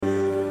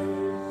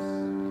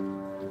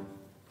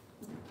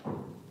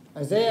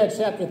Isaiah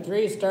chapter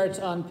 3 starts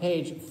on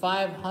page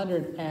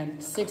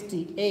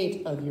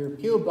 568 of your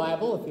Pew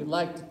Bible. If you'd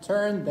like to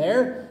turn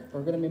there,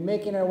 we're going to be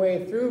making our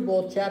way through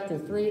both chapter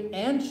 3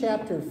 and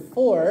chapter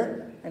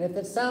 4. And if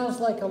it sounds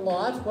like a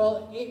lot,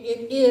 well,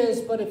 it is,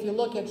 but if you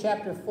look at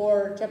chapter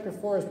 4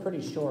 is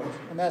pretty short.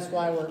 And that's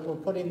why we're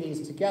putting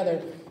these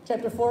together.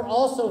 Chapter 4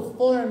 also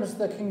forms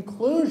the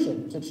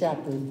conclusion to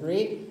chapter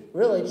 3.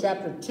 Really,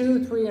 chapter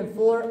 2, 3, and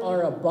 4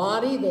 are a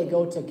body. They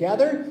go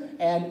together.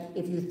 And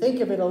if you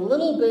think of it a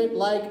little bit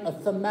like a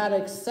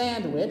thematic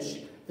sandwich,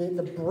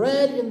 the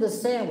bread in the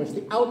sandwich,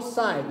 the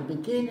outside, the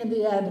beginning and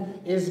the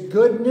end, is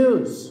good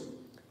news.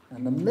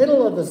 And the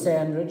middle of the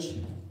sandwich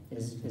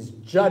is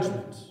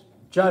judgment.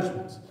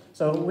 Judgment.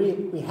 So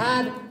we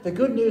had the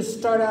good news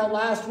start out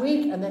last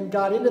week and then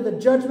got into the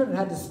judgment and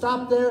had to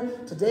stop there.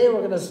 Today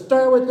we're going to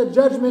start with the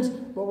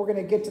judgment, but we're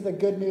going to get to the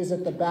good news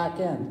at the back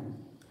end.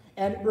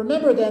 And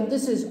remember then,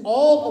 this is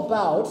all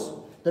about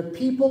the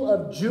people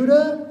of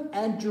Judah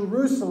and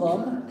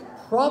Jerusalem,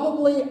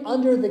 probably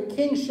under the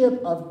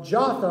kingship of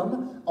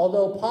Jotham,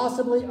 although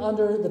possibly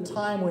under the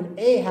time when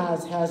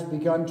Ahaz has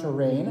begun to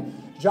reign.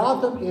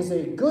 Jotham is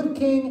a good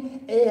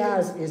king.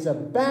 Ahaz is a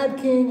bad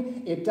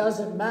king. It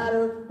doesn't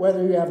matter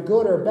whether you have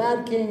good or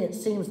bad king. It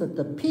seems that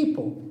the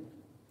people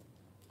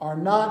are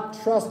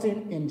not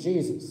trusting in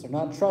Jesus. They're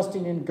not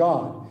trusting in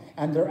God.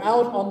 And they're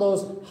out on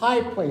those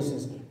high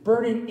places,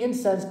 burning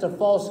incense to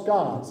false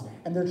gods.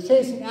 And they're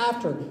chasing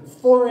after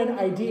foreign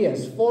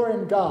ideas,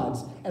 foreign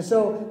gods. And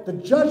so the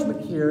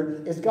judgment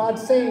here is God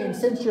saying,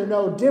 since you're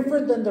no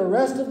different than the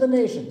rest of the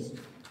nations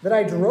that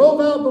I drove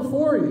out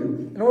before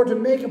you in order to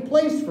make a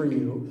place for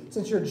you,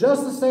 since you're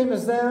just the same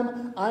as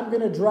them, I'm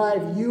going to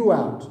drive you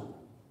out.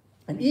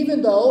 And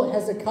even though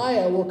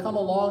Hezekiah will come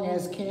along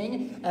as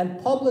king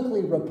and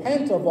publicly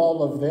repent of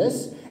all of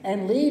this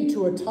and lead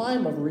to a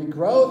time of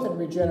regrowth and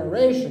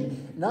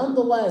regeneration,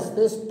 nonetheless,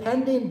 this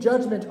pending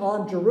judgment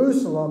on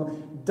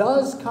Jerusalem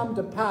does come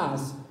to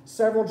pass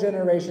several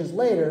generations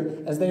later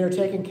as they are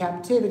taken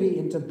captivity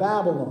into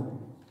Babylon.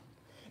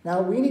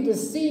 Now, we need to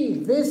see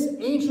this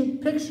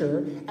ancient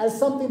picture as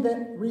something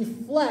that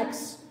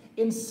reflects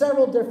in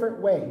several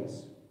different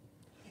ways.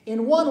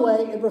 In one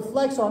way, it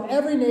reflects on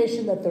every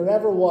nation that there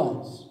ever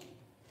was.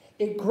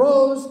 It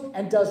grows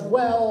and does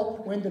well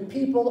when the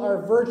people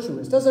are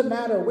virtuous. Doesn't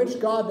matter which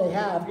God they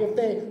have. If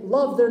they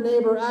love their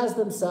neighbor as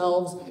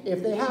themselves,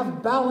 if they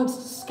have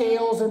balanced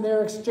scales in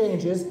their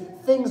exchanges,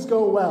 things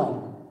go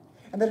well.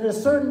 And then at a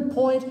certain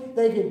point,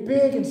 they get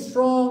big and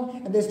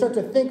strong, and they start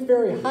to think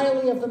very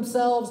highly of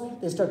themselves.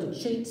 They start to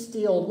cheat,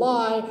 steal,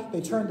 lie. They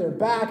turn their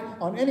back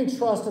on any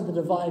trust in the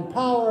divine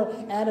power,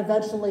 and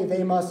eventually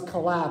they must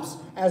collapse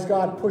as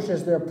God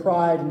pushes their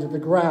pride into the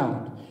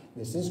ground.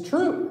 This is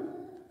true.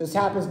 This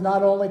happens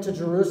not only to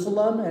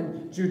Jerusalem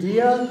and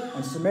Judea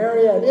and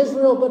Samaria and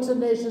Israel, but to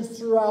nations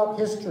throughout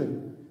history.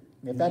 And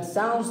if that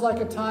sounds like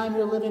a time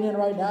you're living in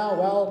right now,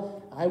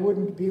 well, I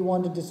wouldn't be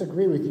one to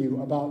disagree with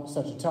you about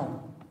such a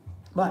time.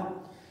 But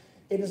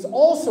it is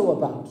also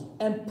about,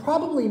 and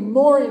probably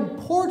more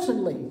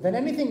importantly than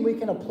anything we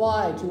can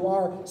apply to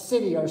our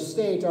city, our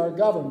state, our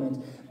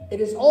government, it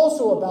is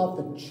also about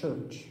the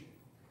church.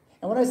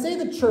 And when I say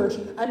the church,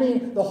 I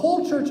mean the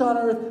whole church on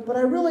earth, but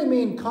I really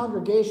mean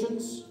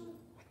congregations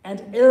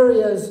and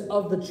areas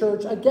of the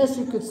church. I guess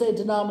you could say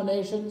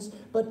denominations,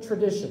 but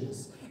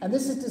traditions. And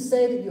this is to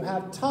say that you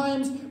have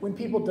times when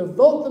people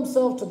devote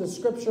themselves to the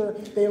scripture,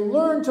 they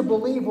learn to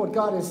believe what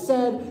God has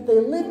said,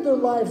 they live their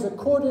lives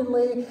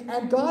accordingly,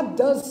 and God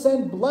does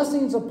send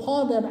blessings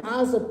upon them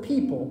as a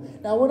people.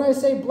 Now, when I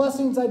say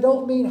blessings, I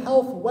don't mean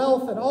health,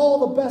 wealth, and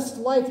all the best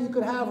life you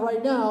could have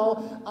right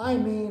now. I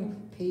mean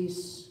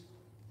peace,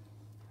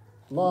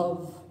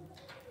 love,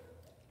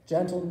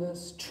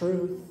 gentleness,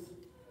 truth.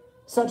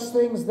 Such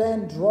things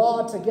then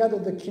draw together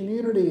the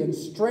community and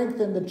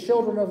strengthen the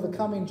children of the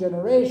coming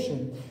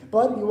generation.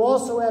 But you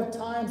also have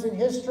times in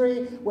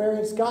history where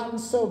it's gotten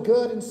so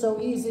good and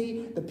so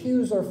easy. The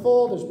pews are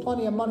full. There's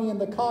plenty of money in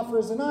the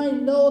coffers. And I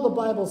know the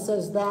Bible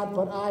says that,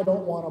 but I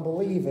don't want to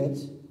believe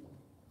it.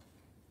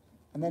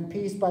 And then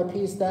piece by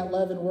piece, that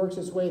leaven works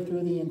its way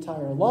through the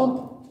entire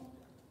lump.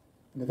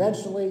 And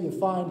eventually you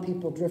find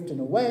people drifting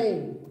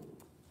away.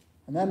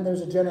 And then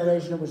there's a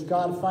generation in which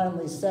God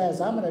finally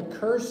says, I'm going to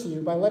curse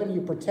you by letting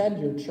you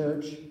pretend you're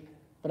church,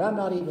 but I'm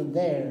not even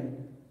there.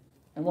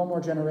 And one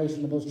more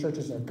generation and those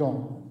churches are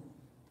gone.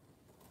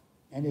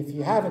 And if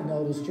you haven't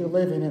noticed, you're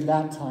living in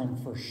that time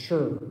for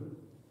sure.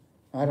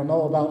 I don't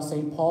know about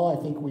St. Paul.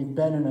 I think we've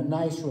been in a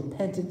nice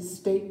repentant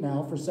state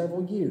now for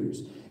several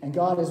years. And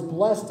God has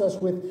blessed us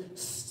with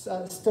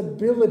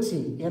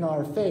stability in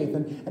our faith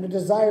and a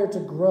desire to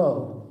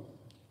grow.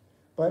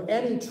 But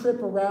any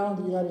trip around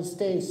the United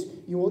States,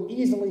 you will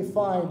easily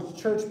find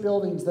church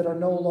buildings that are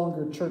no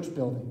longer church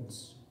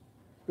buildings.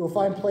 You'll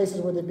find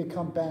places where they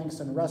become banks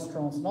and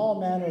restaurants and all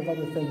manner of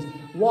other things.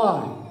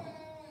 Why?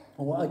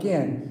 Well,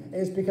 again,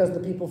 it's because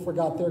the people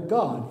forgot their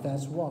God.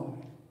 That's why.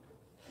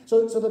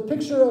 So the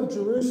picture of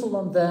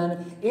Jerusalem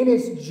then, in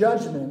its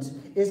judgment,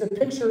 is a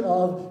picture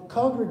of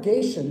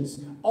congregations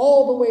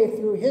all the way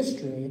through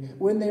history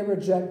when they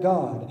reject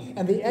God.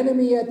 And the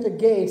enemy at the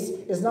gates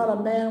is not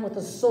a man with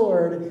a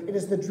sword. It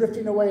is the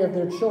drifting away of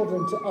their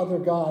children to other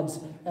gods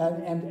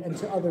and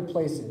to other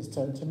places,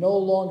 to no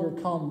longer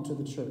come to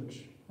the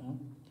church.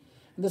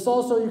 And this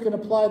also, you can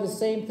apply the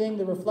same thing.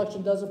 The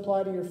reflection does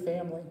apply to your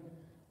family,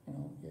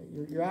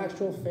 your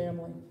actual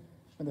family.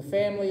 When the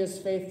family is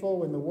faithful,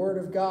 when the Word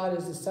of God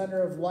is the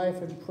center of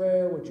life and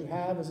prayer, what you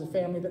have is a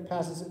family that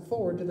passes it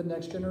forward to the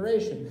next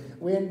generation.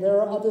 When there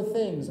are other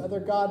things, other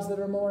gods that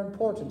are more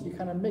important, you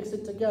kind of mix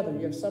it together.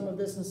 You have some of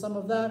this and some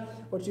of that.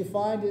 What you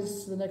find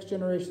is the next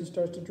generation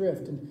starts to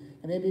drift. And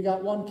maybe you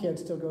got one kid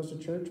still goes to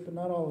church, but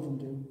not all of them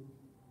do.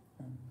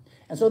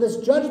 And so this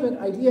judgment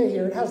idea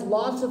here, it has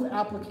lots of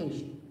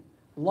application,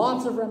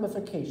 lots of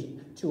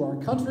ramification to our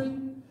country,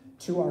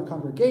 to our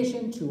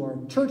congregation, to our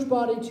church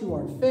body, to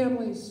our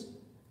families.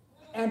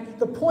 And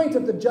the point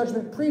of the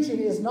judgment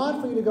preaching is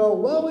not for you to go,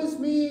 woe is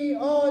me,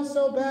 oh, it's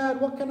so bad,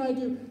 what can I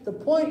do? The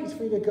point is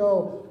for you to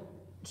go,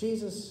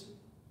 Jesus,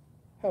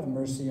 have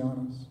mercy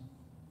on us.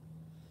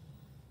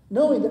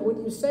 Knowing that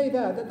when you say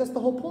that's the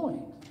whole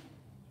point.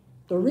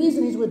 The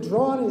reason he's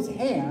withdrawn his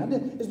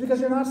hand is because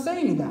you're not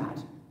saying that.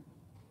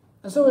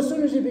 And so as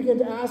soon as you begin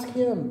to ask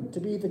him to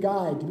be the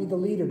guide, to be the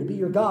leader, to be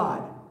your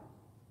God,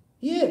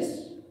 he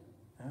is.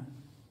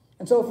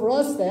 And so for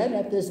us then,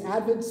 at this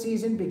Advent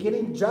season,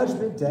 beginning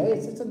Judgment Day,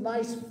 it's a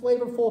nice,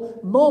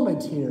 flavorful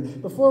moment here.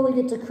 Before we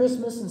get to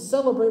Christmas and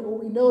celebrate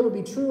what we know to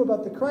be true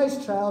about the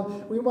Christ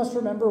child, we must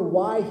remember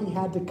why he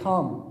had to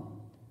come.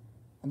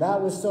 And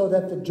that was so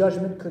that the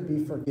judgment could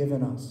be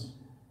forgiven us.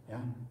 Yeah.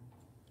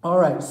 All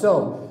right,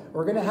 so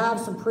we're going to have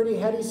some pretty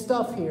heady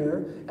stuff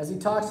here as he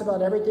talks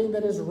about everything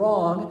that is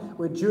wrong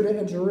with Judah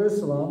and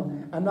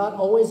Jerusalem. I'm not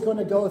always going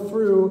to go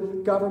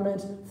through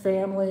government,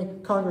 family,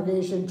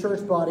 congregation,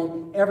 church body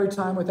every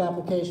time with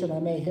application. I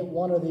may hit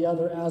one or the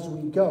other as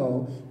we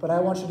go, but I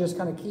want you to just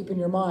kind of keep in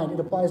your mind it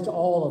applies to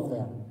all of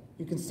them.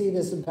 You can see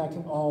this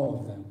impacting all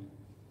of them.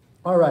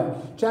 All right,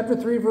 chapter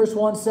 3, verse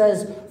 1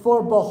 says,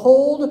 "For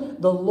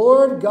behold, the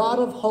Lord God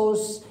of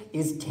hosts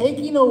is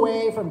taking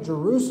away from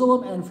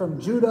Jerusalem and from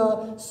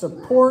Judah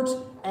support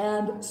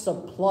and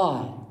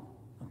supply."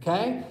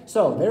 Okay?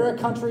 So they're a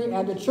country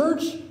and a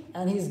church,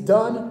 and he's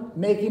done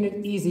making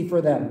it easy for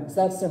them. It's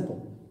that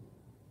simple.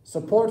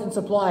 Support and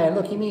supply. And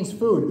look, he means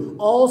food.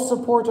 All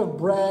support of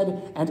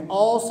bread and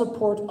all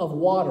support of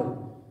water.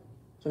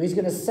 So he's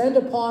going to send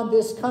upon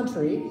this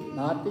country,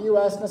 not the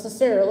U.S.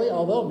 necessarily,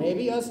 although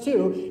maybe us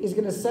too, he's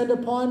going to send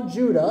upon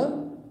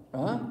Judah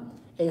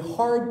a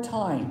hard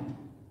time,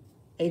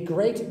 a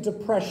great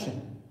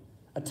depression,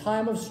 a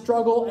time of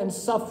struggle and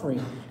suffering.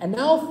 And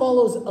now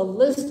follows a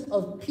list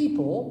of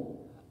people,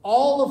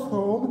 all of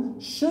whom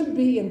should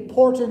be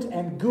important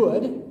and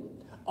good,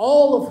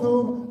 all of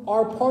whom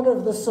are part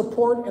of the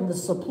support and the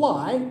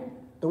supply,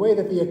 the way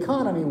that the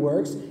economy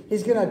works.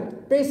 He's going to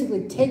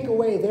basically take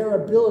away their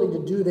ability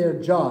to do their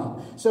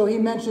job. So he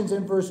mentions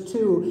in verse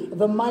 2,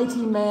 the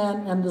mighty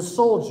man and the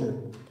soldier,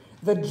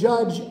 the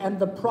judge and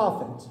the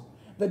prophet,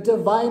 the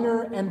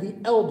diviner and the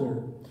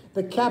elder,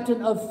 the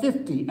captain of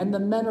 50 and the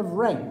men of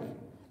rank,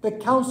 the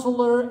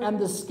counselor and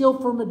the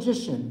skillful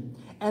magician,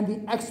 and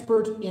the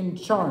expert in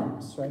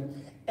charms, right?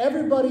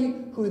 Everybody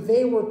who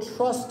they were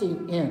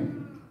trusting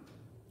in.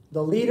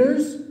 The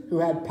leaders who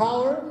had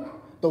power,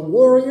 the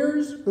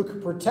warriors who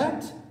could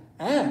protect,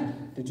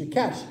 and, did you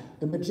catch,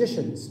 the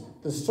magicians,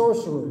 the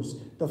sorcerers,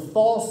 the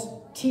false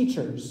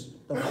teachers,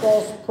 the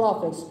false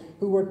prophets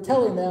who were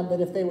telling them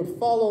that if they would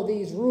follow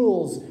these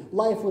rules,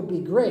 life would be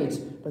great,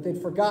 but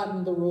they'd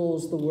forgotten the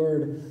rules, the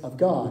Word of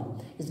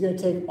God. He's going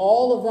to take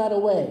all of that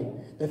away.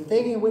 The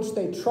thing in which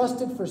they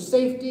trusted for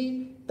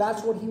safety,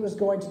 that's what he was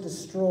going to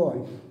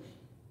destroy.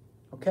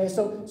 Okay,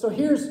 so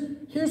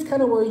here's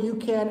kind of where you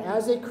can,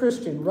 as a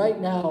Christian right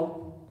now,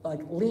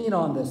 lean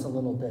on this a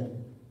little bit.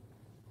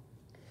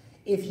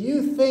 If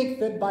you think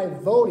that by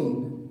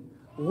voting,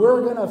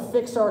 we're going to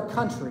fix our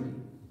country,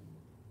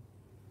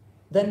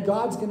 then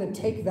God's going to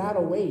take that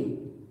away.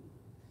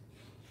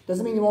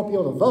 Doesn't mean you won't be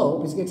able to vote,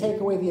 but he's going to take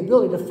away the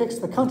ability to fix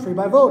the country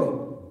by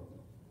voting.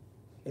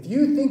 If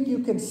you think you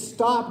can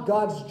stop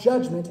God's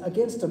judgment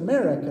against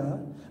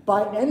America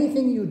by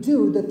anything you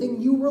do, the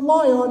thing you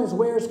rely on is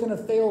where it's going to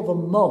fail the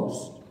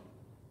most.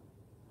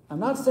 I'm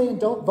not saying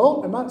don't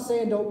vote. I'm not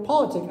saying don't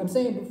politic. I'm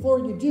saying before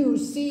you do,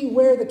 see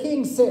where the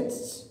king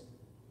sits.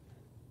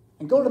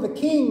 And go to the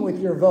king with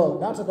your vote,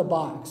 not to the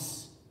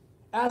box.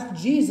 Ask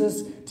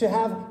Jesus to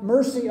have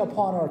mercy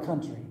upon our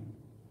country.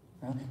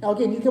 Now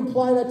again, you can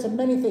apply that to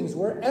many things.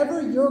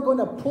 Wherever you're going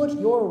to put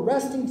your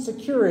resting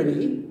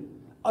security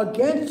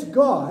against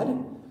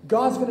God,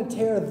 God's going to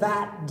tear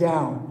that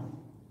down.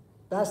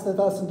 That's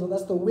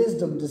the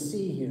wisdom to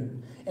see here.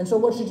 And so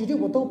what should you do?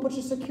 Well, don't put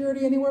your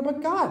security anywhere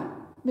but God.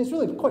 I mean, it's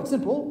really quite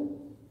simple.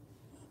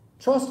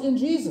 Trust in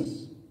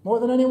Jesus more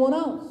than anyone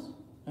else.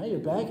 Right? Your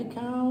bank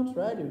account,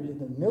 right?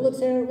 The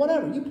military,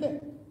 whatever, you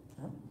pick.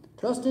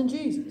 Trust in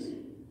Jesus.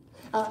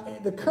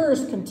 The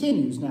curse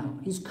continues now.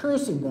 He's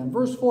cursing them.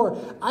 Verse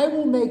 4, I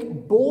will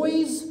make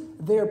boys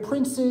their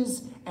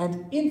princes,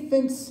 and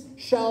infants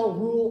shall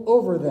rule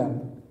over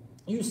them.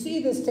 You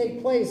see this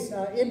take place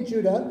in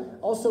Judah,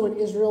 also in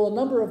Israel, a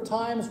number of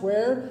times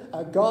where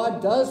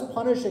God does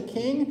punish a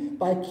king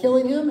by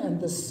killing him,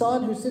 and the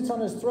son who sits on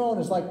his throne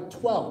is like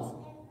 12.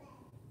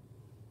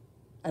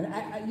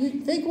 And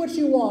you think what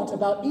you want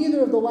about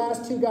either of the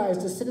last two guys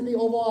to sit in the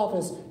Oval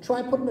Office,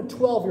 try putting a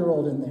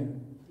 12-year-old in there.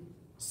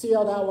 See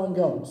how that one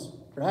goes,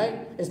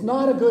 right? It's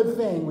not a good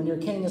thing when your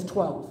king is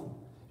 12.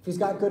 If he's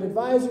got good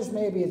advisors,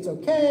 maybe it's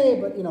okay,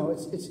 but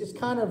it's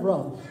kind of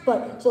rough.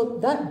 But so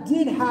that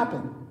did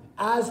happen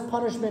as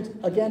punishment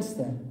against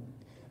them.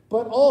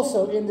 But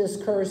also in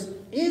this curse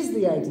is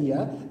the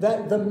idea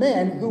that the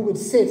men who would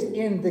sit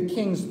in the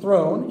king's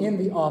throne, in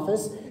the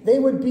office, they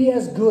would be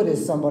as good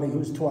as somebody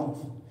who's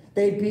 12.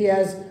 They'd be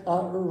as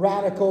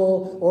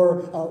radical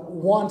or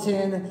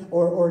wanton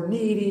or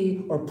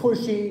needy or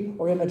pushy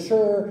or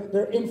immature.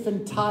 They're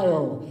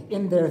infantile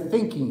in their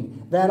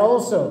thinking. That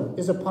also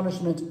is a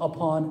punishment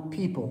upon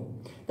people.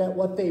 That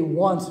what they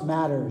want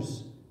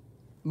matters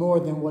more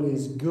than what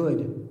is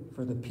good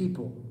for the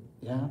people.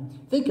 Yeah?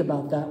 Think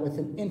about that with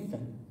an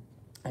infant.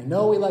 I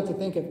know we like to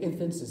think of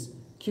infants as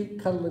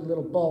cute, cuddly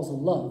little balls of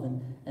love,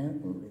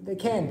 and they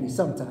can be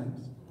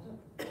sometimes.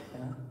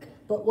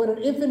 But what an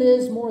infant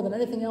is more than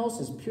anything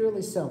else is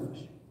purely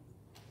selfish.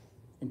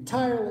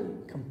 Entirely,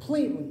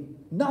 completely,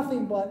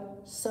 nothing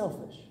but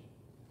selfish.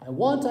 I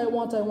want, I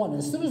want, I want.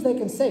 And as soon as they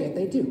can say it,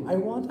 they do. I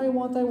want, I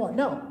want, I want.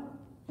 No.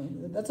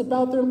 That's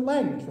about their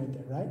language right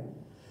there, right?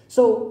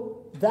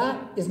 So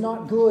that is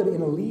not good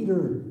in a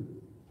leader.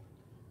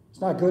 It's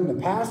not good in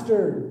a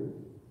pastor.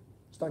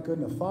 It's not good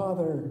in a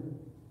father,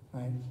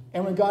 right?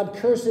 And when God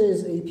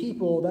curses a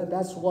people,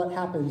 that's what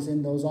happens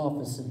in those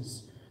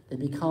offices. They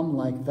become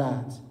like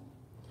that.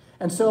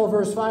 And so,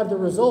 verse 5, the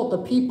result, the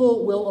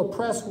people will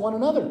oppress one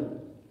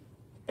another,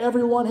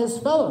 everyone his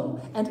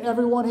fellow, and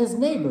everyone his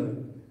neighbor.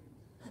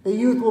 The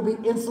youth will be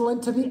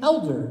insolent to the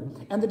elder,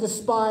 and the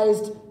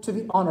despised to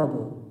the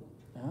honorable.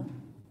 Yeah?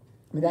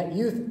 I mean, that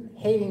youth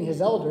hating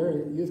his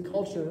elder, youth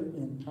culture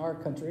in our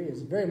country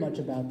is very much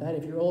about that.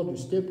 If you're old, you're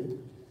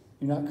stupid.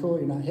 You're not cool,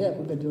 you're not hip.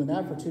 We've been doing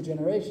that for 2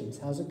 generations.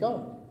 How's it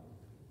going?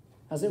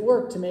 How's it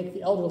work to make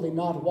the elderly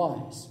not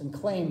wise and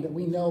claim that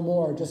we know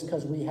more just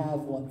because we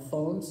have,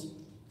 phones?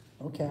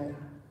 Okay.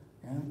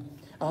 Yeah.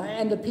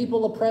 And the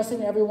people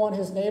oppressing everyone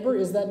his neighbor,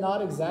 is that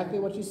not exactly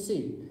what you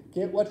see?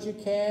 Get what you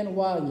can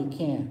while you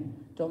can.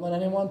 Don't let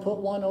anyone put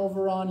one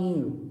over on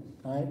you.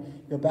 All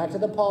right? Go back to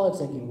the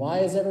politicking. Why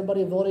is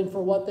everybody voting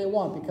for what they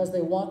want? Because they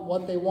want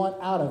what they want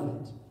out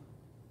of it.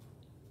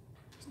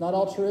 It's not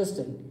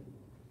altruistic.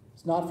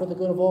 It's not for the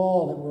good of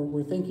all that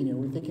we're thinking here.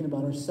 We're thinking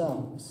about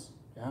ourselves.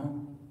 Yeah?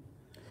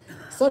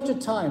 Such a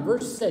time,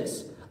 verse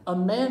 6, a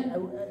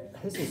man...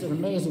 This is an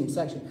amazing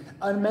section.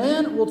 A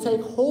man will take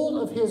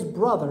hold of his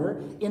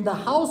brother in the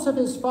house of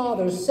his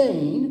father,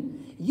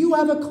 saying, you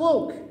have a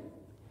cloak.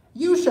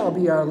 You shall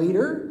be our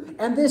leader,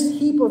 and this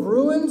heap of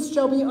ruins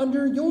shall be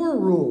under your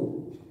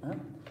rule.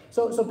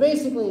 So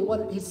basically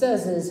what he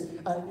says is,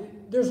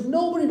 there's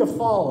nobody to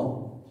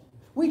follow.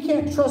 We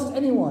can't trust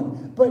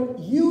anyone, but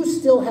you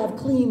still have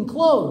clean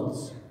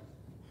clothes.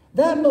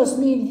 That must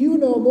mean you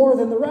know more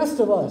than the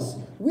rest of us.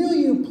 Will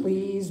you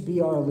please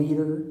be our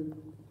leader?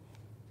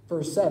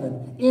 Verse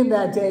 7, in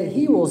that day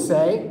he will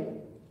say,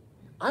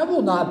 I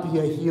will not be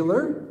a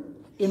healer.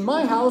 In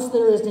my house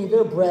there is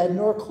neither bread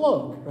nor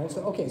cloak. Right?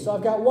 So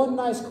I've got one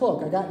nice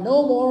cloak. I got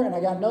no more and I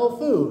got no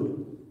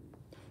food.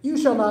 You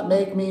shall not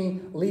make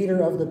me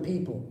leader of the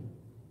people.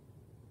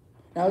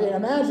 Now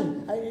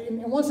imagine,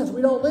 in one sense,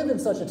 we don't live in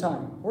such a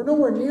time. We're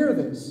nowhere near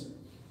this.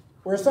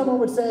 Where someone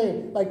would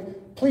say,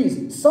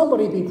 please,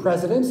 somebody be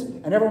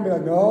president. And everyone would be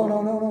like, no,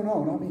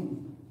 not me.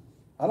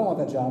 I don't want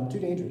that job. Too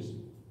dangerous.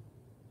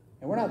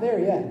 And we're not there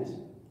yet,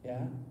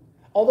 yeah?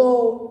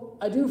 Although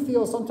I do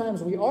feel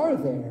sometimes we are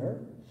there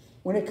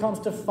when it comes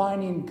to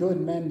finding good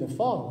men to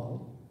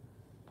follow.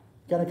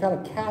 You've got to kind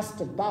of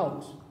cast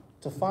about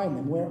to find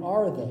them. Where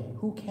are they?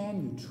 Who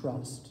can you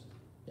trust?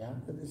 Yeah,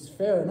 it's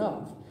fair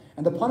enough.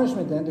 And the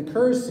punishment then, the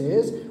curse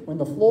is, when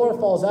the floor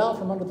falls out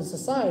from under the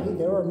society,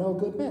 there are no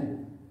good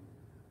men.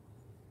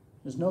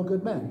 There's no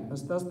good men.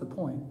 That's the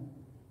point.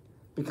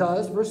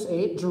 Because, verse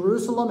 8,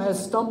 Jerusalem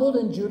has stumbled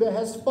and Judah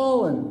has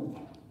fallen,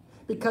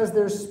 because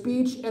their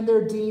speech and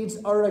their deeds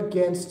are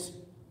against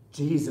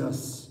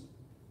Jesus,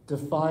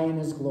 defying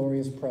his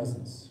glorious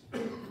presence.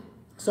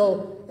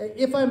 So,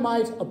 if I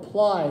might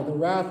apply the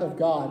wrath of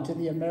God to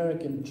the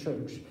American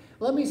church,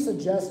 let me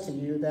suggest to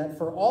you that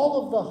for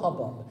all of the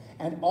hubbub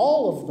and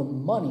all of the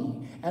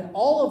money and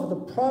all of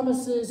the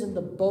promises and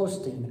the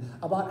boasting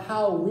about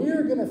how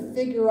we're going to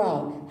figure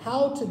out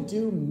how to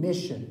do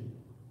mission,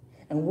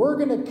 and we're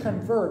going to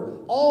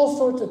convert all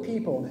sorts of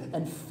people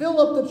and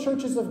fill up the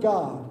churches of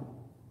God,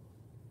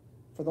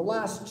 for the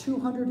last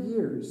 200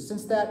 years,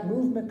 since that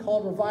movement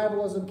called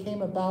revivalism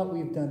came about,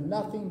 we've done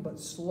nothing but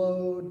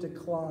slow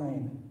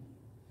decline.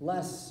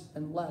 Less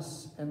and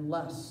less and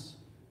less.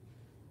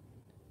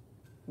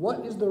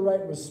 What is the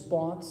right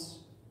response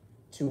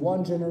to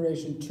 1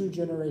 generation, 2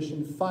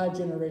 generations, 5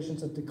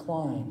 generations of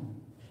decline?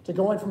 To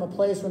going from a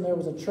place when there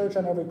was a church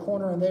on every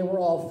corner and they were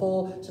all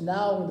full, to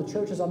now when the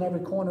churches on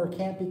every corner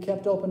can't be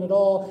kept open at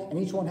all and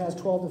each one has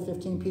 12 to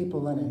 15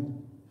 people in it.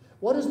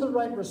 What is the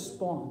right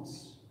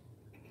response?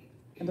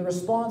 And the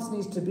response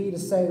needs to be to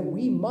say,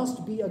 we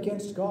must be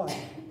against God.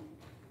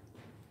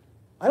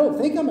 I don't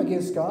think I'm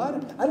against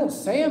God. I don't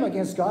say I'm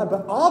against God,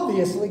 but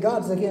obviously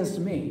God's against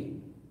me.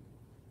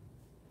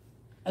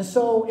 And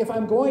so if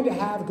I'm going to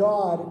have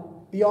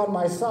God be on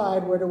my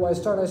side, where do I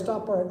start? I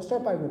start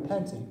by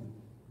repenting.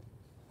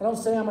 I don't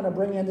say I'm going to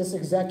bring in this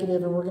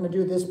executive and we're going to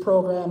do this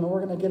program and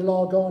we're going to get it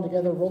all going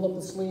together, roll up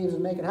the sleeves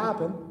and make it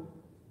happen.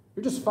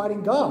 You're just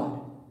fighting God.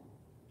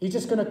 He's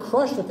just going to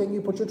crush the thing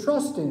you put your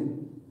trust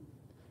in.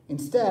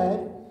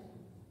 Instead,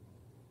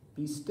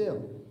 be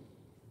still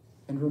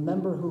and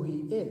remember who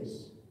he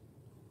is.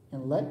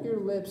 And let your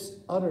lips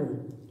utter,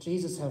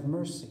 Jesus have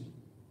mercy.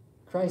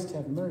 Christ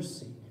have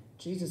mercy.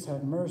 Jesus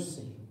have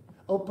mercy.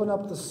 Open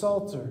up the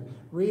Psalter.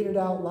 Read it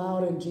out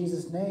loud in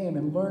Jesus' name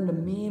and learn to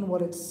mean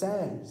what it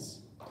says.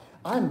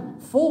 I'm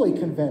fully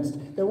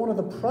convinced that one of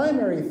the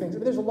primary things,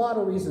 there's a lot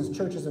of reasons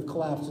churches have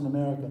collapsed in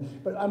America,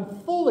 but I'm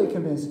fully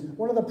convinced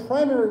one of the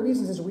primary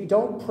reasons is we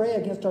don't pray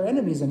against our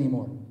enemies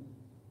anymore.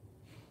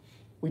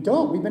 We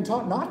don't. We've been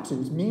taught not to.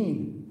 It's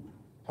mean.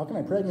 How can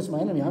I pray against my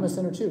enemy? I'm a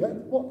sinner too.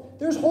 Well,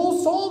 there's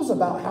whole psalms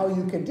about how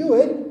you can do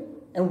it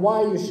and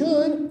why you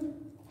should.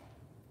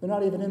 They're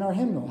not even in our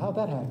hymnal. How'd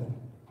that happen?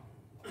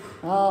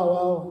 Oh,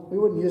 well, we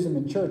wouldn't use them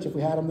in church if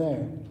we had them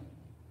there.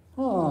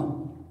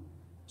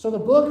 So the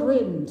book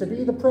written to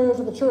be the prayers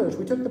of the church,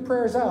 we took the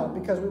prayers out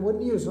because we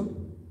wouldn't use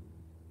them.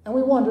 And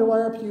we wonder why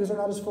our pews are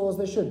not as full as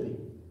they should be.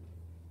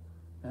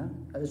 Yeah?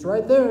 It's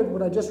right there,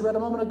 what I just read a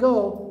moment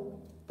ago.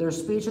 Their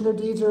speech and their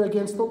deeds are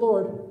against the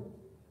Lord,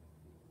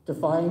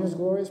 defying his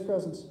glorious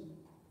presence.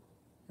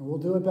 And we'll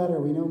do it better.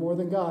 We know more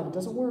than God. It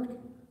doesn't work.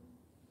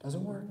 It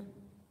doesn't work.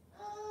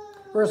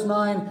 Verse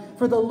 9,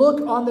 for the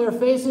look on their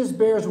faces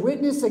bears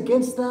witness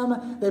against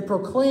them. They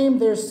proclaim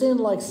their sin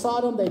like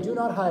Sodom. They do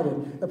not hide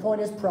it. The point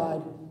is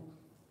pride.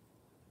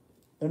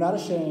 They're not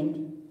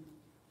ashamed.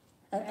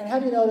 And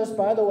have you noticed,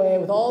 by the way,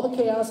 with all the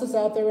chaos that's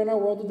out there in our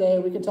world today,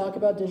 we can talk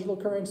about digital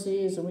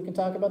currencies and we can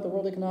talk about the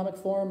World Economic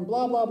Forum,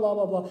 blah, blah, blah,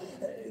 blah, blah.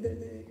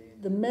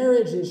 The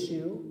marriage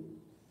issue,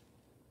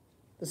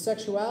 the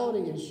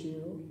sexuality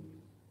issue,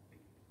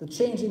 the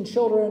changing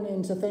children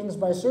into things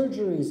by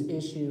surgeries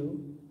issue,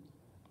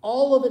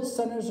 all of it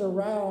centers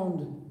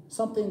around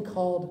something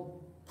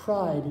called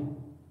pride.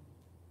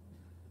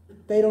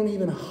 They don't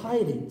even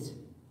hide it.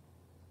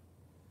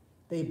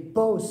 They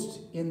boast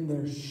in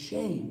their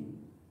shame.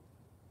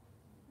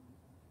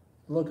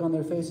 The look on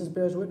their faces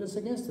bears witness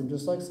against them,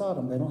 just like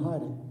Sodom. They don't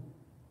hide it.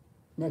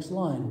 Next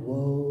line,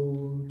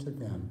 woe to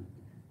them,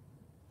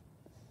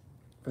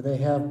 for they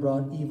have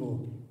brought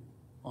evil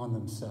on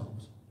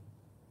themselves.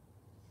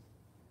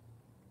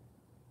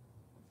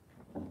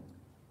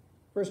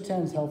 Verse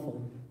 10 is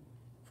helpful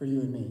for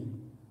you and me.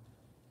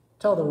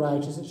 Tell the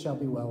righteous it shall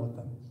be well with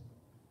them.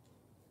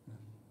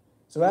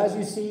 So as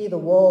you see the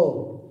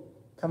woe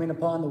coming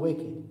upon the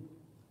wicked,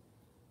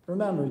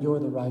 remember you're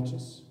the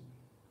righteous.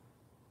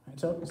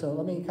 So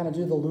let me kind of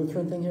do the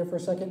Lutheran thing here for a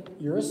second.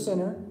 You're a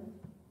sinner,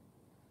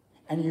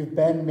 and you've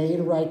been made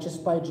righteous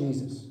by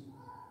Jesus.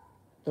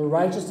 The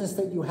righteousness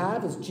that you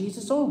have is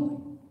Jesus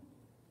only,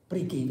 but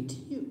he gave it to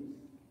you.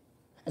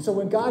 And so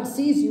when God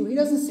sees you, he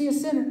doesn't see a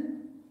sinner.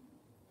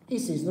 He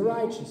sees the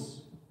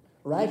righteous.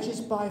 Righteous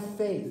by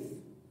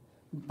faith.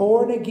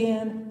 Born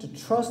again to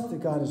trust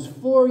that God is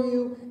for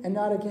you and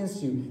not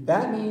against you.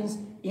 That means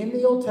in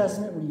the Old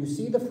Testament, when you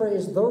see the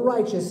phrase, the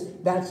righteous,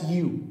 that's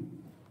you.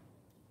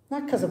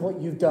 Not because of what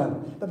you've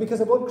done, but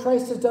because of what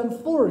Christ has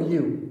done for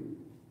you.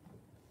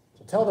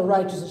 So tell the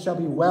righteous it shall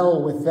be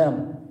well with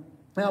them.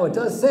 Now it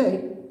does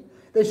say,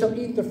 they shall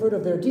eat the fruit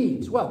of their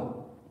deeds.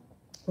 Well,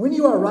 when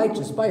you are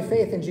righteous by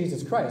faith in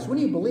Jesus Christ, when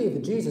you believe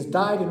that Jesus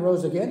died and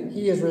rose again,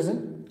 he is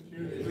risen.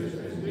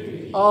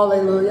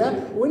 Hallelujah.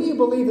 When you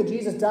believe that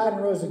Jesus died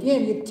and rose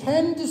again, you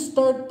tend to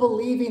start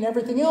believing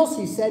everything else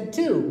he said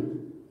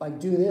too. Like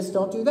do this,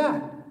 don't do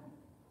that.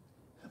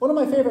 One of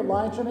my favorite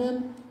lines from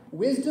him,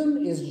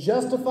 wisdom is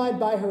justified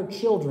by her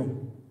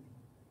children.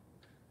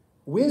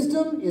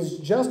 Wisdom is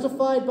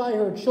justified by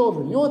her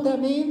children. You know what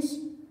that means?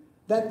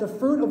 That the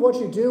fruit of what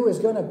you do is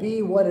going to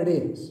be what it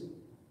is.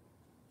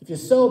 If you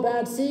sow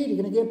bad seed,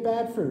 you're going to get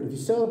bad fruit. If you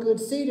sow good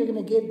seed, you're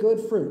going to get good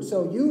fruit.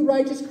 So you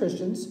righteous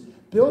Christians,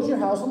 build your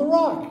house on the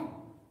rock,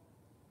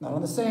 not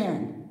on the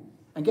sand.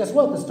 And guess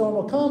what? The storm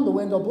will come, the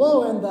wind will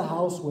blow, and the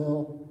house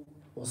will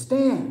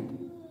stand.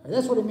 And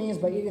that's what it means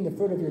by eating the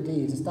fruit of your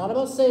deeds. It's not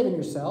about saving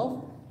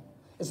yourself.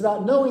 It's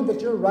about knowing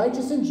that you're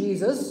righteous in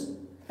Jesus,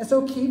 and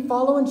so keep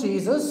following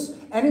Jesus,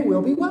 and it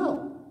will be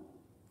well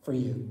for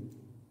you.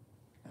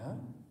 Yeah?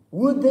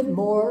 Would that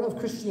more of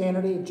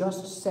Christianity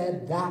just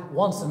said that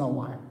once in a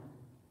while.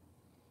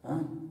 Huh?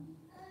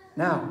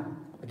 Now,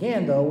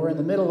 again, though, we're in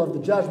the middle of the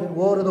judgment.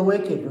 Woe to the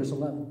wicked, verse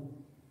 11.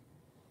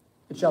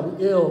 It shall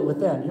be ill with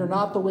them. You're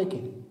not the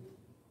wicked.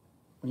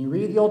 When you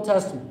read the Old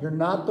Testament, you're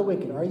not the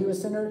wicked. Are you a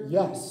sinner?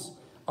 Yes.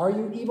 Are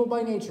you evil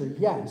by nature?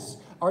 Yes.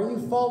 Are you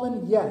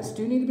fallen? Yes.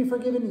 Do you need to be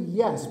forgiven?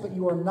 Yes. But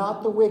you are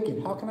not the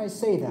wicked. How can I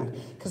say that?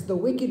 Because the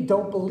wicked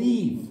don't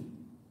believe.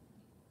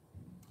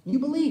 You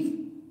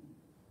believe.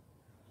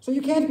 So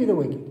you can't be the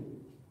wicked.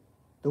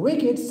 The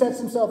wicked sets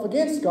himself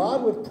against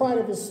God with pride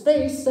of his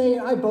face, saying,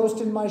 I boast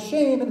in my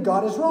shame and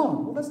God is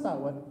wrong. Well, that's not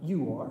what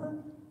you are.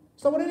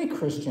 It's not what any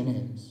Christian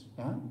is.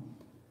 Yeah?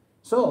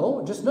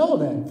 So just know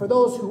then, for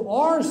those who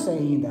are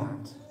saying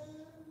that,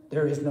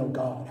 there is no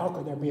God. How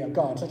could there be a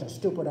God? Such a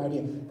stupid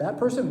idea. That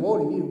person, woe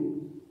to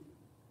you.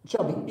 It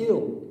shall be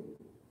ill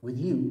with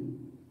you.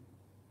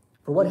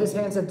 For what his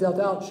hands have dealt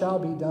out shall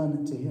be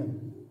done to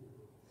him.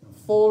 A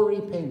full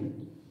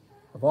repayment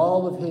of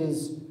all of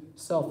his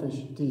selfish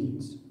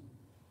deeds.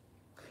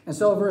 And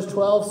so verse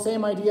 12,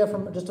 same idea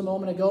from just a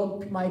moment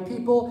ago. My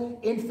people,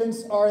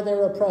 infants are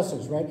their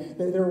oppressors, right?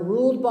 They're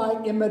ruled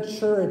by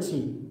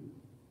immaturity.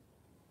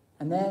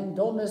 And then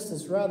don't miss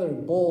this rather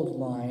bold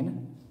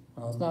line.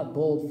 Well, it's not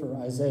bold for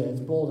Isaiah, it's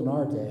bold in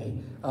our day.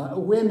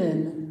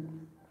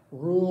 Women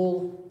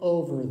rule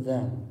over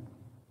them.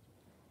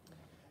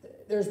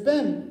 There's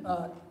been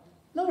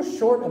no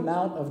short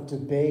amount of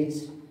debate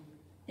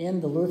in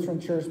the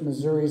Lutheran Church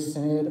Missouri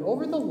Synod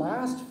over the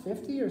last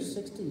 50 or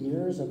 60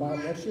 years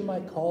about what you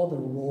might call the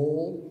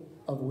role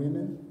of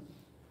women.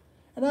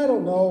 And I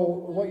don't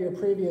know what your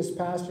previous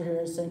pastor here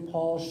at St.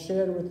 Paul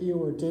shared with you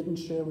or didn't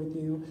share with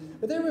you,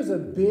 but there was a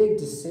big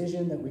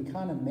decision that we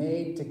kind of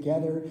made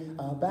together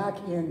back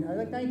in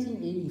like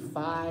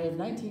 1985,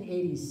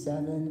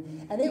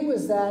 1987, and it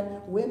was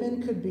that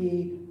women could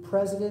be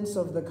presidents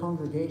of the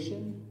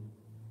congregation.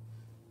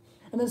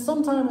 And then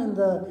sometime in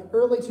the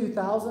early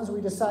 2000s,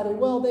 we decided,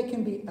 well, they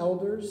can be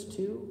elders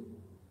too.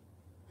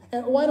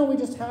 And why don't we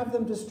just have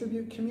them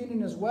distribute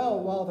communion as well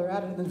while they're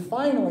at it? And then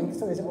finally,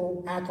 so they said,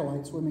 oh,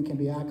 acolytes, women can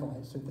be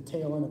acolytes, at the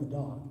tail end of the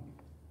dog.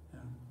 Yeah.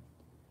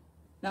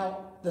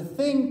 Now, the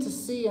thing to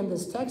see in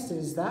this text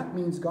is that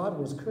means God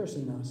was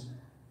cursing us.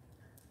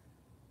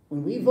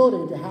 When we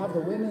voted to have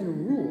the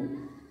women rule,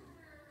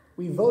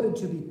 we voted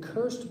to be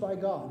cursed by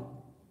God.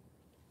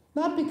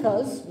 Not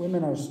because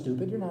women are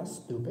stupid, you're not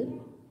stupid,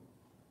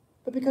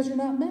 but because you're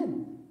not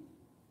men.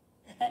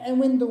 And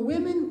when the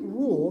women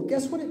rule,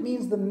 guess what it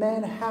means the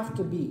men have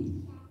to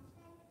be?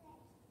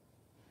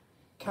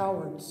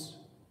 Cowards.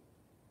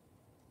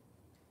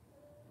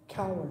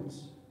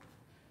 Cowards.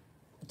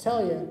 I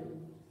tell you,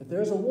 if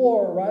there's a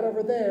war right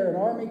over there, an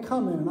army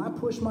coming, and I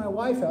push my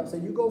wife out and say,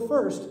 you go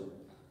first,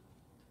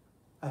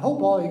 I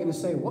hope all of you are going to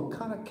say, what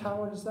kind of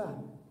coward is that?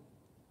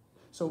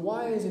 So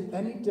why is it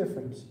any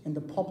different in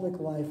the public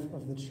life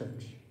of the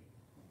church?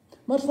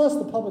 Much less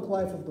the public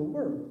life of the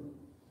world.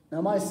 Now,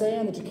 am I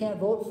saying that you can't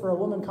vote for a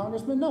woman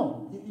congressman?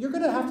 No. You're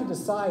going to have to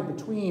decide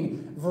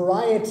between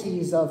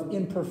varieties of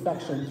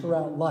imperfection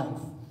throughout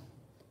life.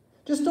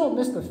 Just don't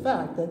miss the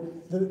fact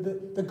that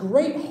the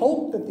great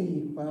hope that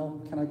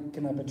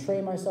can I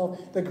betray myself?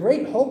 The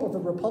great hope of the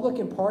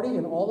Republican Party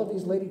and all of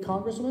these lady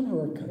congresswomen who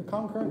are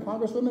concurrent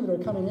congresswomen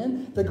that are coming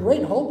in, the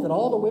great hope that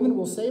all the women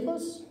will save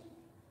us.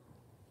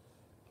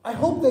 I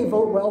hope they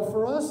vote well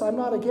for us. I'm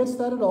not against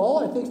that at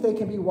all. I think they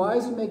can be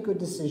wise and make good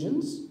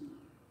decisions.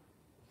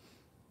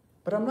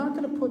 But I'm not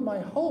going to put my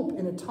hope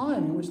in a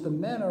time in which the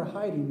men are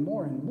hiding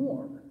more and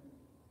more.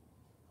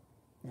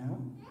 Yeah?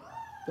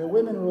 Their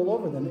women rule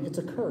over them. It's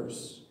a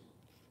curse.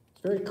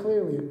 It's very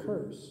clearly a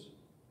curse.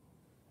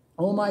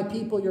 O my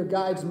people, your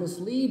guides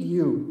mislead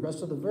you.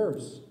 Rest of the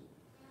verse.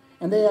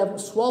 And they have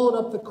swallowed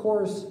up the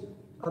course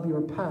of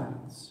your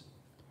paths.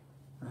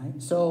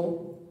 Right?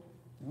 So,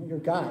 your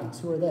guides,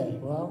 who are they?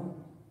 Well,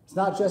 it's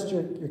not just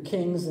your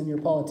kings and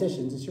your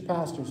politicians. It's your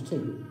pastors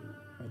too.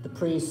 Right? The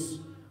priests,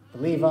 the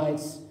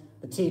Levites,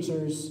 the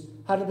teachers.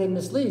 How did they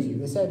mislead you?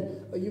 They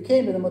said, well, you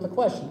came to them with a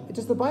question.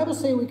 Does the Bible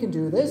say we can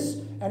do this?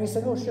 And he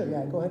said, oh, sure,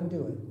 yeah, go ahead and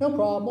do it. No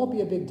problem, won't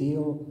be a big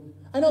deal.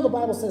 I know the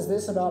Bible says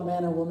this about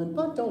man and woman,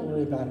 but don't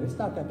worry about it. It's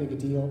not that big a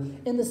deal.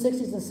 In the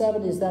 60s and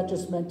 70s, that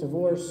just meant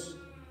divorce.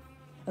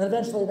 And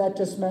eventually that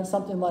just meant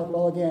something like,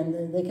 well,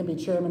 again, they can be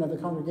chairman of the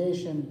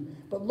congregation.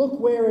 But look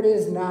where it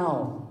is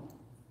now.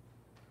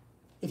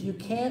 If you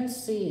can't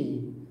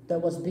see that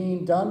what's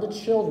being done to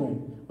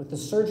children with the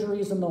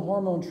surgeries and the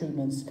hormone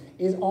treatments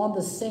is on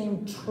the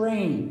same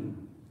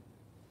train,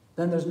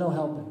 then there's no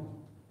helping.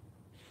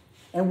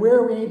 And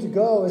where we need to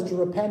go is to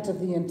repent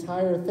of the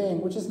entire thing,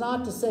 which is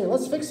not to say,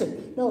 let's fix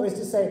it. No, it's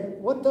to say,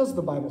 what does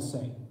the Bible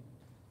say?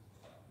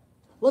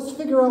 Let's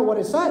figure out what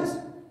it says.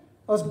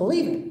 Let's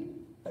believe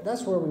it.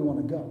 That's where we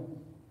want to go.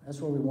 That's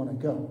where we want to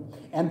go.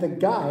 And the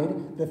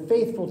guide, the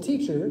faithful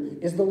teacher,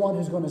 is the one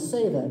who's going to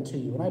say that to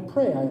you. And I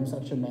pray I am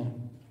such a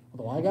man.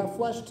 Although I got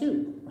flesh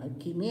too. Right?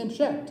 Keep me in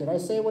check. Did I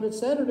say what it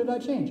said or did I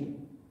change it?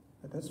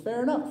 But that's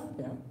fair enough.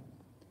 Yeah.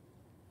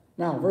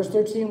 Now, verse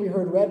 13 we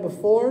heard read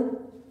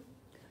before.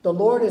 The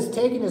Lord is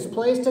taking his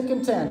place to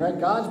contend. Right?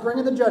 God's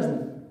bringing the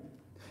judgment.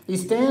 He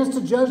stands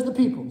to judge the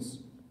peoples.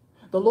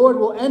 The Lord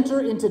will enter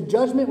into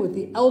judgment with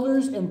the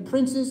elders and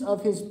princes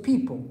of his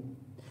people.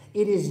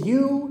 It is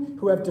you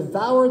who have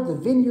devoured the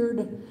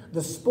vineyard.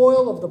 The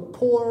spoil of the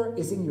poor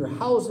is in your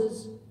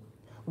houses.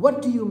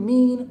 What do you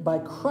mean by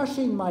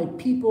crushing my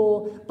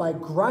people, by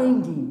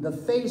grinding the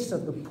face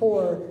of the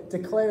poor,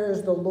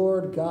 declares the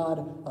Lord God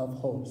of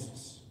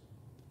hosts.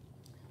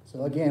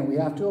 So again, we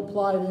have to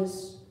apply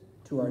this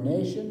to our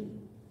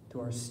nation,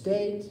 to our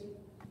state,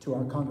 to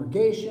our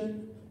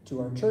congregation,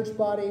 to our church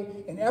body.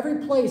 In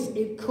every place,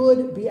 it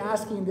could be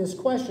asking this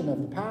question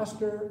of the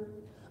pastor,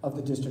 of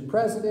the district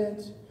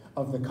president,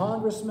 of the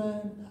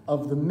congressman,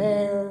 of the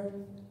mayor.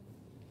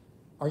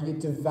 Are you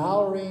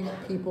devouring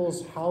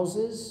people's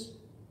houses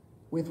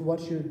with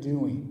what you're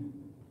doing?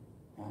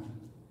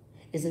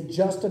 Is it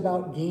just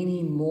about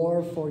gaining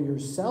more for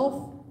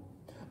yourself,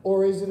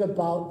 or is it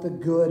about the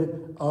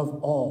good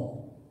of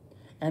all?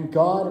 And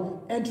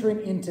God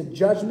entering into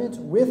judgment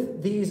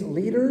with these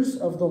leaders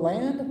of the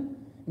land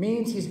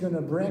means he's going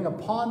to bring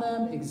upon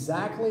them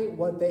exactly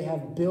what they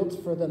have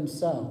built for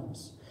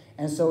themselves.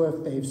 And so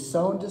if they've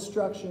sown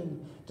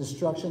destruction,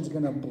 destruction's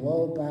going to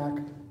blow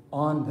back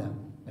on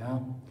them. Yeah?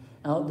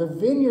 Now, the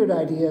vineyard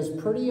idea is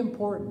pretty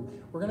important.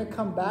 We're going to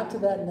come back to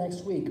that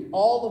next week.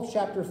 All of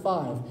chapter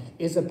 5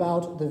 is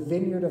about the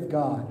vineyard of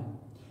God.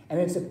 And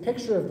it's a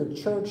picture of the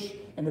church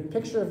and a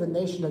picture of the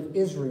nation of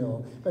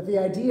Israel. But the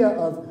idea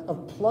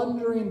of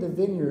plundering the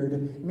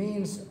vineyard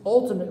means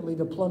ultimately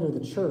to plunder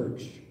the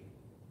church.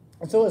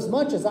 And so as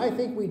much as I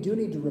think we do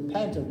need to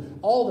repent of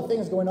all the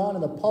things going on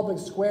in the public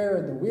square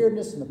and the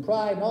weirdness and the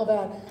pride and all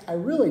that, I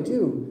really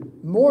do,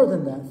 more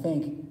than that,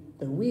 think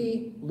that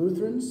we,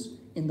 Lutherans,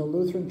 in the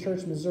Lutheran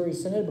Church Missouri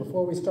Synod,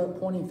 before we start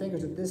pointing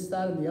fingers at this,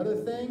 that, and the other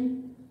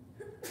thing,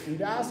 we need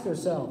to ask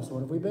ourselves, what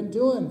have we been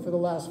doing for the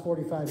last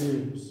 45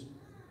 years?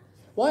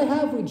 Why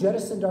have we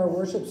jettisoned our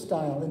worship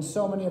style in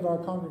so many of our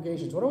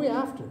congregations? What are we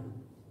after?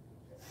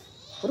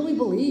 What do we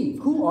believe?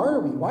 Who are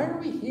we? Why are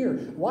we here?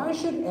 Why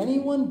should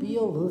anyone be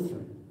a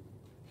Lutheran?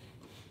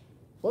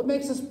 What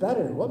makes us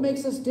better? What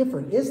makes us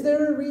different? Is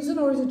there a reason,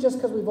 or is it just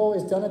because we've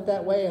always done it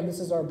that way and this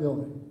is our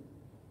building?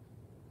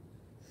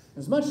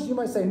 As much as you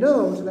might say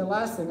no to that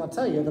last thing, I'll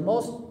tell you, the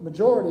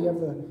majority of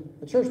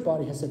the church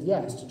body has said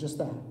yes to just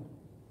that.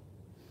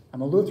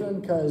 I'm a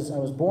Lutheran because I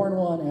was born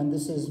one and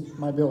this is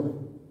my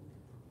building.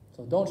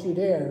 So don't you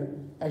dare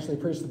actually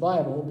preach the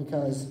Bible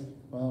because,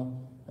 well,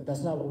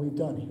 that's not what we've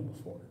done here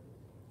before.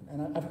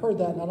 And I've heard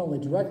that not only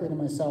directly to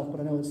myself,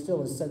 but I know it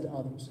still is said to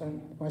others.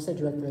 And when I say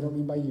directly, I don't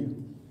mean by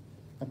you.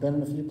 I've been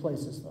in a few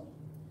places, though.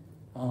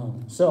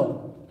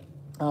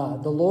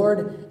 The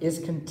Lord is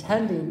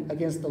contending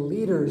against the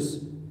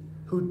leaders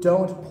who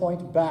don't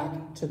point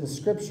back to the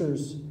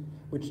Scriptures,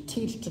 which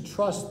teach to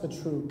trust the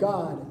true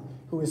God,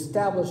 who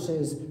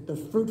establishes the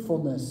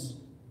fruitfulness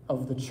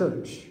of the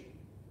church.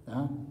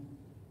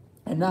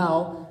 And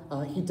now,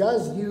 he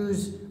does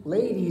use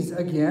ladies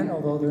again,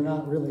 although they're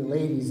not really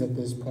ladies at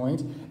this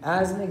point,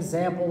 as an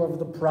example of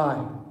the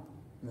pride.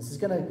 And this is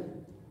going to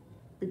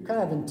be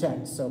kind of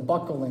intense, so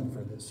buckle in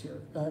for this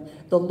here.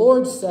 The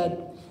Lord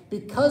said,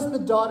 because the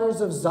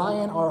daughters of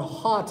Zion are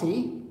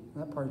haughty,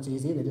 that part's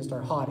easy, they just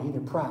are haughty,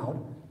 they're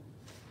proud,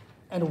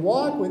 and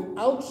walk with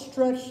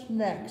outstretched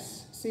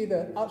necks. See,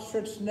 the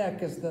outstretched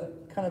neck is the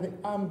kind of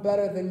the I'm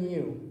better than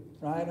you,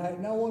 right?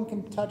 No one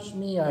can touch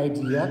me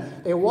idea.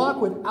 They walk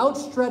with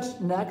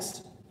outstretched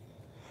necks,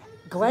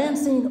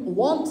 glancing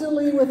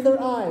wantonly with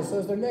their eyes. So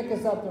as their neck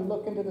is up, they're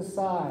looking to the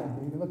side.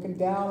 They're looking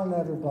down on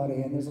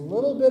everybody. And there's a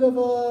little bit of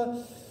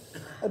a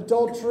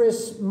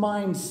adulterous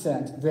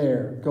mindset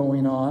there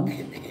going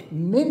on.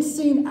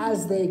 Mincing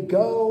as they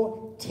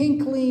go,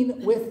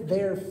 tinkling with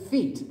their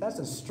feet. That's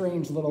a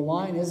strange little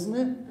line, isn't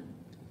it?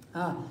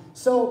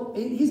 So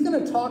he's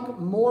going to talk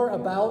more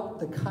about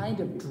the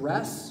kind of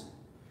dress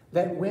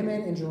that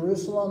women in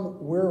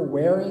Jerusalem were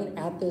wearing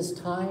at this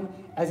time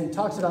as he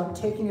talks about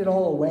taking it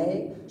all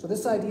away. So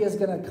this idea is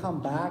going to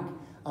come back.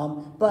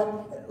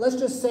 But let's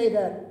just say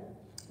that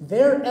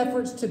their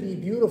efforts to be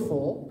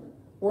beautiful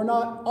were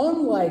not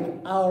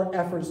unlike our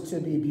efforts to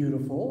be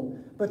beautiful,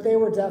 but they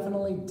were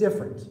definitely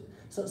different.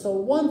 So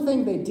one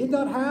thing they did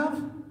not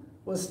have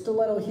was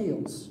stiletto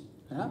heels.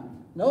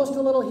 No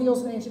stiletto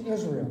heels in ancient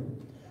Israel.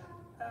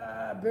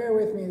 Bear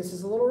with me, this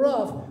is a little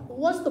rough.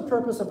 What's the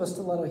purpose of a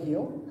stiletto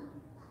heel?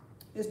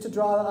 Is to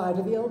draw the eye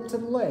to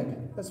the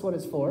leg. That's what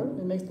it's for.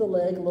 It makes the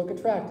leg look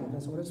attractive.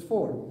 That's what it's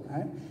for.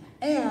 Right?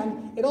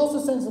 And it also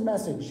sends a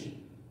message.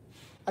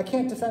 I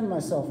can't defend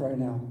myself right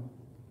now.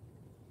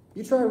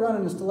 You try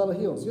running in stiletto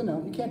heels.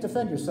 You can't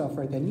defend yourself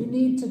right then. You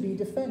need to be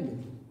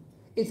defended.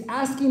 It's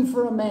asking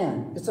for a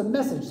man. It's a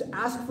message to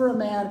ask for a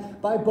man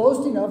by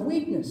boasting of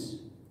weakness.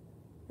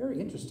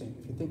 Very interesting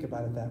if you think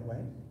about it that way.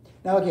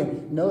 Now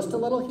again, no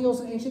stiletto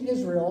heels in ancient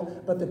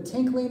Israel, but the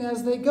tinkling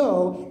as they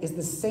go is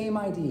the same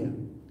idea.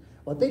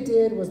 What they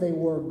did was they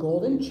wore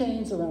golden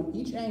chains around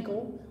each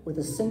ankle with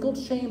a single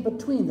chain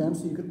between them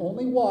so you could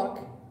only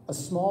walk a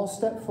small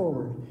step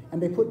forward.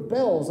 And they put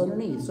bells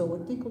underneath so it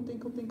would tinkle,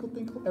 tinkle, tinkle,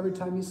 tinkle every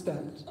time you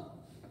stepped.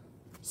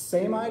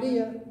 Same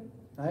idea.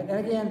 Right?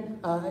 And again,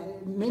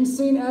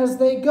 mincing as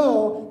they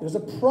go, there's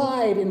a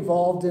pride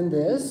involved in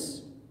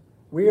this.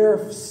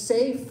 We're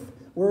safe,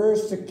 we're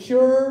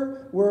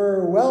secure,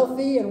 we're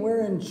wealthy, and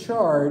we're in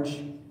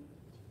charge.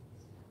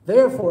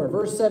 Therefore,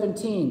 verse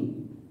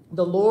 17,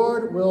 the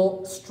Lord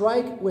will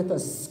strike with a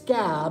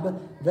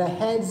scab the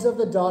heads of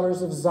the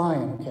daughters of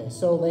Zion. Okay,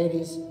 so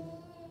ladies,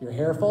 your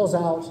hair falls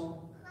out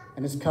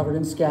and is covered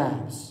in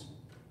scabs.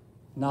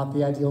 Not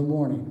the ideal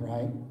mourning,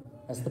 right?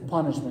 That's the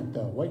punishment,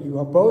 though. What you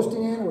are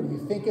boasting in, what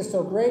you think is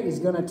so great, he's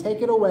going to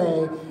take it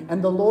away,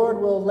 and the Lord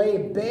will lay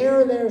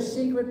bare their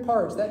secret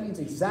parts. That means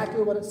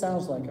exactly what it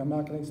sounds like. I'm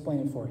not going to explain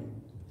it for you.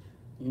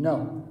 You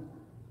know.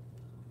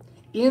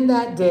 In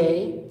that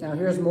day, now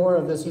here's more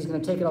of this, he's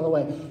going to take it all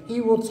away. He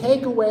will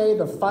take away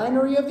the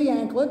finery of the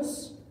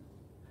anklets,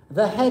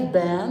 the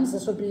headbands.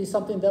 This would be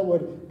something that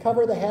would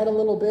cover the head a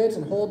little bit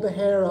and hold the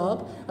hair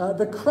up.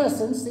 The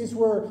crescents, these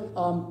were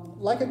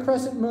like a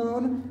crescent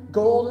moon,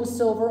 gold and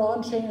silver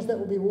on chains that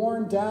would be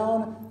worn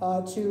down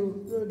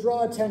to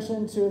draw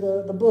attention to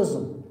the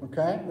bosom.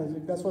 Okay,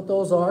 that's what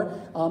those are.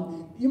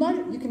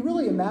 You can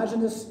really imagine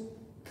this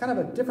kind of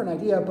a different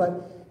idea,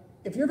 but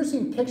if you've ever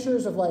seen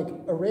pictures of like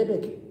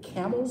Arabic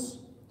camels,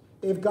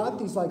 they've got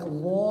these like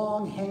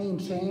long hanging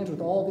chains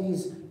with all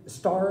these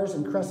stars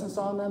and crescents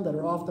on them that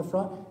are off the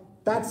front.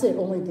 That's it,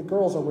 only the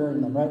girls are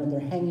wearing them, right? And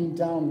they're hanging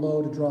down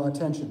low to draw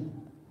attention.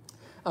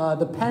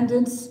 The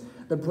pendants,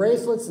 the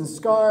bracelets and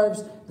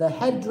scarves, the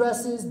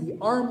headdresses, the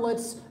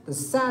armlets, the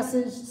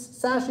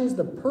sashes,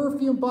 the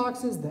perfume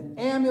boxes, the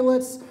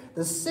amulets,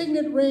 the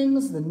signet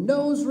rings, the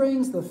nose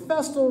rings, the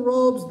festal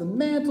robes, the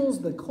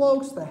mantles, the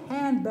cloaks, the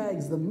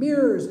handbags, the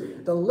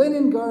mirrors, the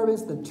linen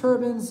garments, the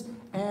turbans,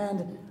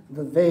 and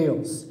the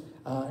veils.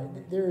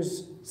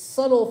 There's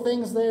subtle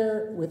things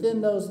there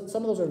within those.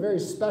 Some of those are very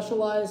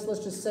specialized.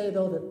 Let's just say,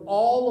 though, that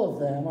all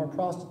of them are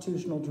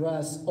prostitutional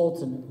dress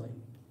ultimately.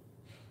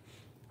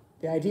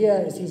 The idea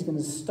is he's going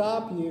to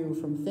stop you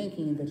from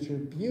thinking that your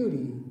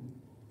beauty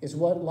is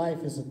what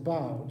life is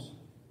about.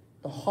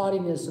 The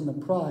haughtiness and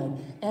the pride.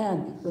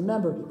 And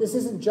remember, this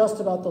isn't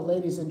just about the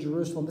ladies in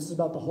Jerusalem. This is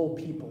about the whole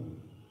people.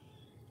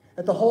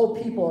 That the whole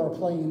people are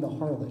playing the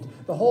harlot.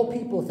 The whole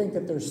people think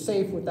that they're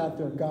safe without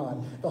their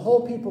God. The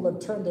whole people have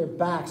turned their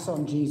backs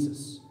on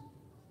Jesus.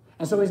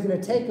 And so he's going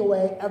to take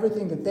away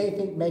everything that they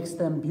think makes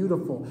them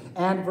beautiful.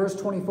 And verse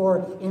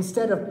 24,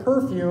 instead of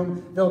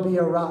perfume, there'll be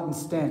a rotten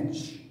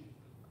stench.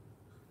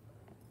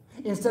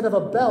 Instead of a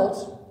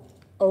belt,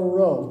 a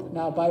rope.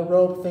 Now, by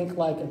rope, think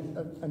like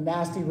a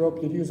nasty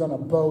rope you'd use on a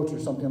boat or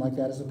something like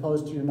that, as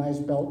opposed to your nice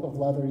belt of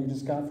leather you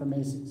just got from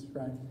Macy's,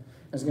 right?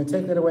 It's going to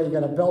take that away. You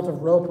got a belt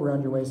of rope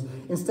around your waist.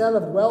 Instead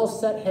of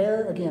well-set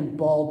hair, again,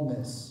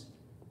 baldness.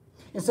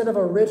 Instead of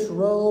a rich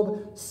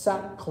robe,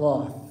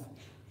 sackcloth.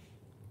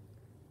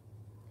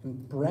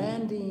 And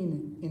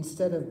branding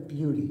instead of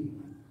beauty.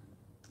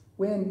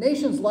 When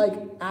nations like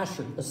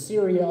Ashur,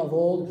 Assyria of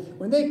old,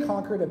 when they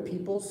conquered a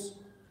peoples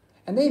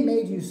and they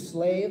made you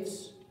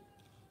slaves,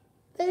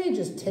 they didn't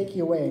just take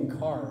you away in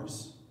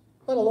cars,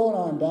 let alone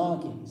on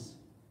donkeys.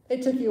 They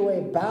took you away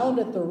bound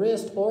at the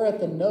wrist or at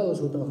the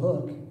nose with a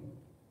hook.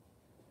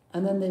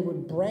 And then they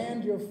would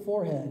brand your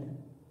forehead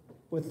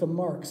with the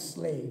mark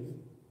slave.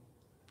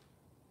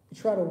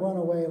 You try to run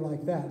away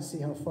like that,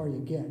 see how far you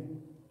get.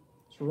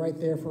 It's right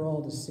there for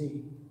all to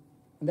see.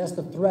 And that's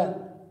the threat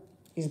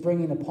he's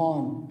bringing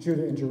upon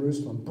Judah and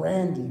Jerusalem.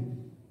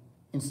 Branding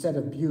instead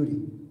of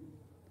beauty.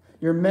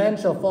 Your men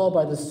shall fall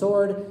by the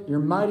sword, your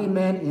mighty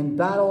men in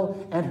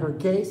battle, and her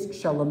gates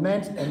shall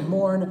lament and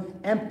mourn.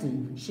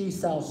 Empty she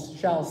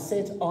shall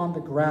sit on the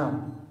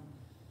ground.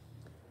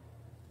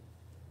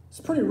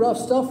 It's pretty rough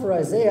stuff for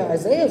Isaiah.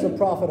 Isaiah is a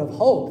prophet of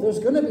hope. There's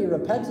going to be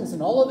repentance,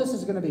 and all of this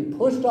is going to be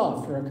pushed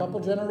off for a couple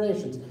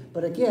generations.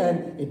 But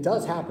again, it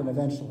does happen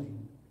eventually.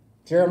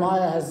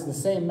 Jeremiah has the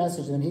same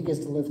message, and he gets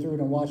to live through it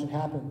and watch it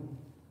happen.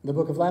 The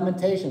book of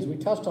Lamentations, we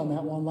touched on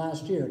that one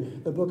last year.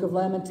 The book of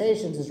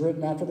Lamentations is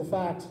written after the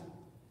fact,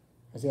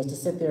 as he has to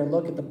sit there and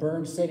look at the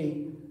burned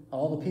city,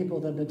 all the people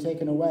that have been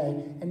taken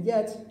away, and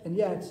yet,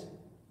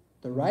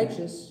 the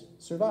righteous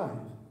survive.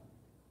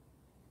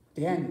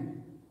 Daniel,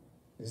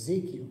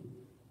 Ezekiel,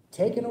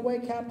 taken away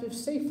captive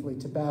safely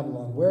to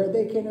Babylon, where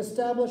they can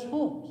establish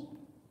homes,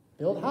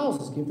 build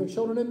houses, give their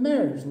children in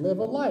marriage, live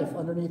a life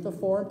underneath a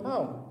foreign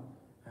power.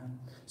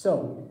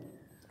 So,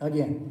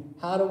 again,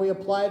 how do we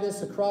apply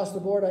this across the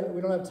board?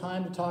 We don't have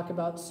time to talk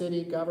about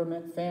city,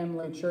 government,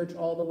 family, church,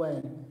 all the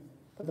way.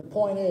 But the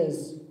point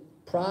is,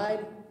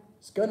 pride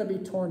is going to be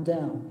torn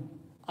down.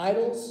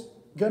 Idols,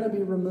 going to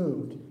be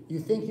removed. You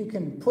think you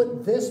can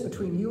put this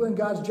between you and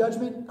God's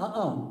judgment?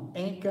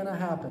 Ain't going to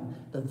happen.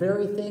 The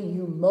very thing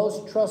you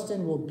most trust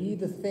in will be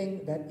the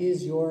thing that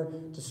is your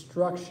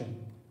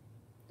destruction.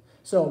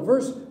 So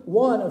verse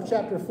 1 of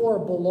chapter 4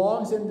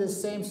 belongs in this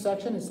same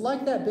section. It's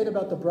like that bit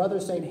about the brother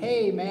saying,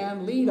 hey,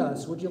 man, lead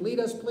us. Would you lead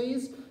us,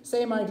 please?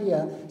 Same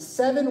idea.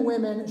 7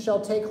 women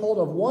shall take hold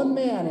of one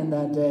man in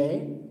that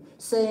day,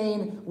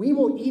 saying, we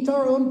will eat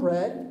our own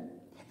bread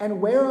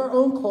and wear our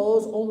own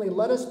clothes. Only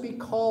let us be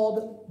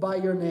called by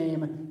your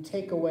name.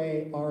 Take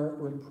away our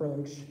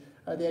reproach.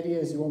 The idea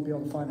is you won't be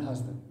able to find a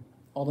husband.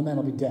 All the men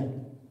will be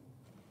dead.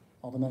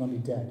 All the men will be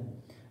dead.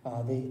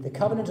 The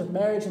covenant of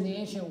marriage in the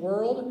ancient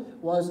world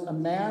was a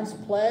man's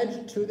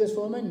pledge to this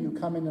woman. You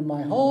come into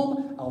my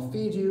home, I'll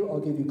feed you, I'll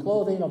give you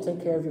clothing, I'll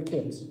take care of your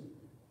kids.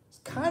 It's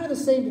kind of the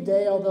same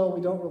today, although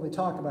we don't really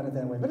talk about it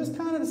that way. But it's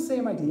kind of the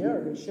same idea,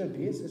 or it should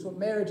be. It's what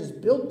marriage is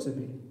built to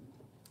be.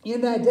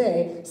 In that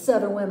day,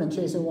 7 women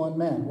chasing 1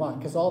 man. Why?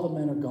 Because all the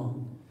men are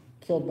gone,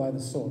 killed by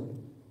the sword.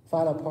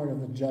 Final part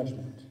of the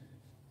judgment.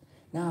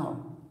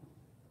 Now,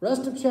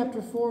 rest of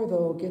chapter 4,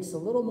 though, gets a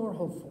little more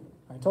hopeful.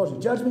 I told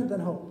you, judgment then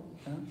hope.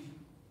 Yeah?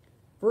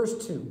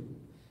 Verse 2.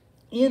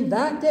 In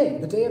that day,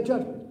 the day of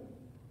judgment,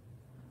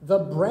 the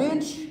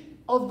branch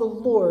of the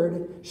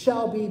Lord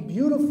shall be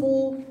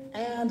beautiful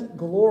and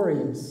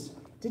glorious.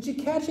 Did you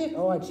catch it?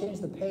 Oh, I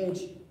changed the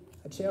page.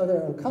 Oh,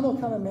 there. O come,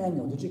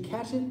 Emmanuel. Did you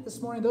catch it this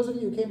morning? Those of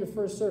you who came to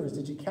first service,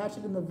 did you catch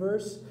it in the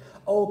verse?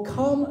 O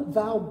come,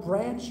 thou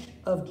branch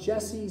of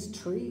Jesse's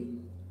tree.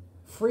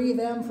 Free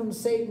them from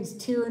Satan's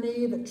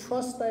tyranny that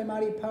trust thy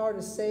mighty power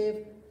to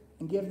save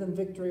and give them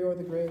victory o'er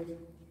the grave.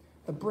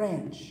 The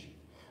branch.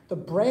 The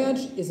branch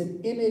is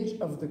an image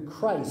of the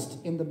Christ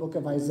in the book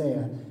of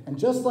Isaiah. And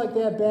just like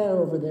that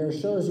banner over there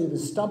shows you the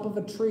stump of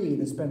a tree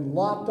that's been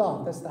lopped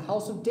off. That's the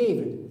house of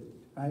David.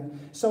 Right?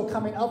 So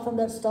coming up from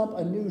that stump,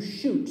 a new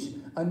shoot,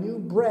 a new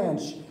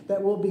branch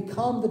that will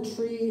become the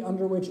tree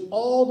under which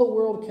all the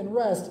world can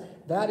rest.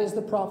 That is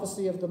the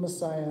prophecy of the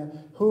Messiah,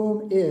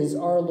 whom is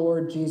our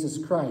Lord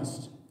Jesus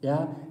Christ.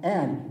 Yeah?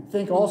 And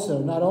think also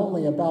not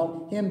only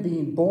about him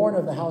being born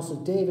of the house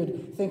of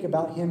David, think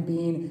about him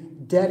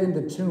being dead in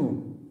the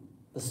tomb.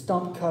 The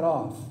stump cut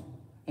off,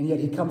 and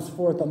yet he comes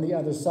forth on the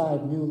other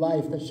side, new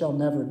life that shall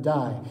never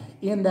die.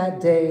 In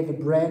that day, the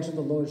branch of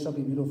the Lord shall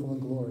be beautiful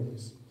and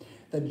glorious.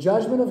 The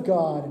judgment of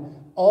God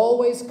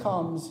always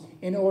comes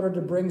in order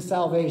to bring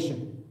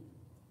salvation.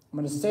 I'm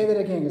going to say that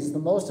again. It's the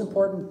most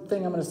important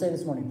thing I'm going to say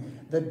this morning.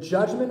 The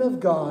judgment of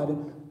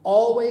God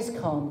always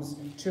comes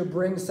to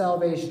bring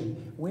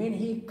salvation. When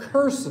he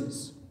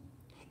curses,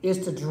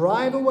 is to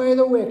drive away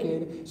the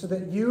wicked so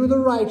that you, the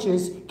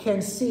righteous,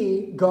 can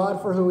see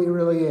God for who he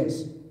really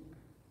is.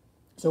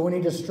 So when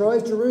he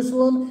destroys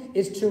Jerusalem,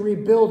 it's to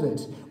rebuild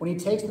it. When he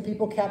takes the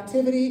people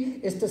captivity,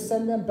 it's to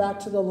send them back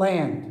to the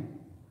land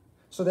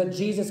so that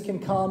Jesus can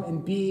come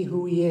and be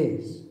who he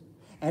is.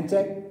 And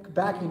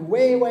backing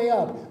way, way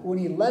up, when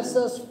he lets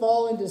us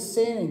fall into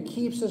sin and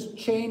keeps us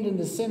chained in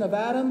the sin of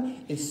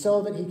Adam, it's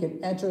so that he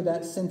can enter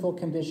that sinful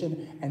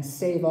condition and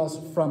save us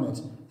from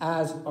it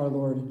as our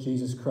Lord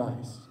Jesus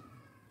Christ.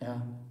 Yeah.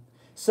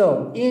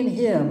 So, in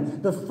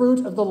him, the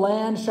fruit of the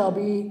land shall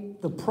be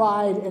the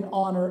pride and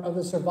honor of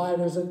the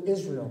survivors of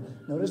Israel.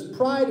 Notice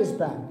pride is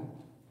back.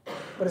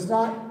 But it's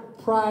not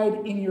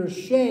pride in your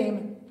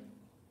shame.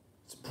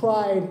 It's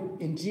pride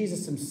in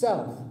Jesus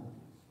himself.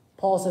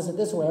 Paul says it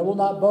this way, I will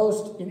not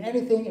boast in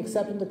anything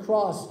except in the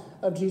cross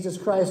of Jesus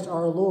Christ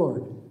our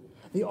Lord.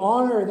 The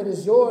honor that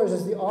is yours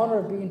is the honor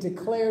of being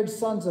declared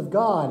sons of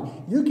God.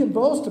 You can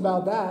boast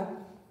about that.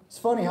 It's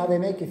funny how they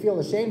make you feel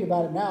ashamed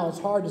about it now. It's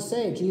hard to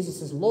say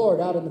Jesus is Lord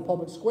out in the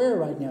public square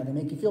right now. They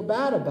make you feel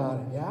bad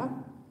about it, yeah?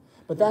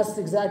 But that's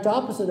the exact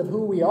opposite of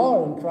who we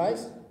are in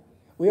Christ.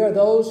 We are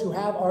those who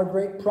have our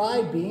great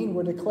pride being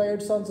we're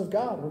declared sons of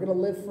God. We're going to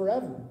live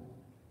forever.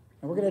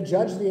 And we're going to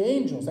judge the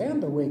angels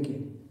and the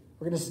wicked.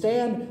 We're going to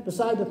stand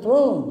beside the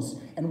thrones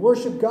and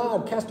worship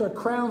God, cast our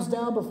crowns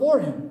down before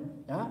him.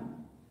 Yeah?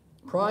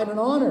 Pride and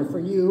honor for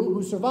you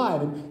who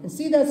survive. And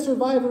see that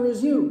survivor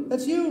is you.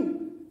 That's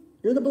you.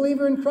 You're the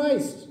believer in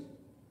Christ.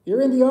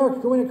 You're in the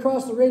ark going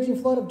across the raging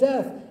flood of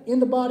death in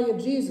the body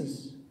of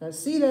Jesus. Now,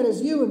 see that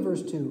as you in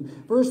verse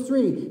 2. Verse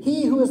 3,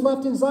 he who is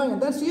left in Zion,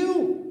 that's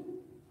you.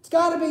 It's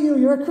got to be you.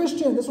 You're a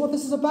Christian. That's what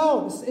this is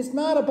about. It's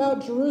not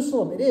about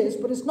Jerusalem. It is,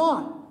 but it's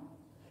not.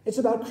 It's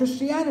about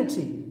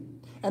Christianity.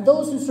 And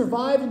those who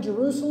survived in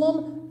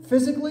Jerusalem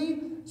physically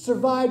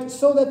survived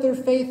so that their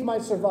faith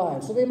might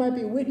survive. So they might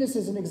be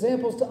witnesses and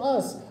examples to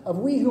us of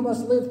we who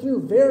must live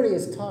through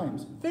various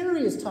times.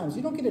 Various times.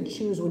 You don't get to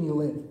choose when you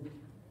live.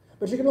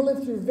 But you're going to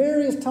live through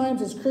various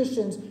times as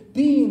Christians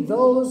being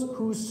those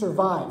who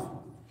survive.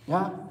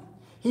 Yeah?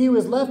 He who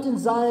is left in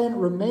Zion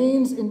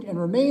remains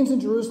in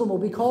Jerusalem will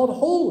be called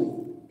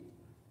holy.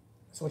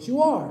 That's what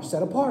you are,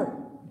 set apart.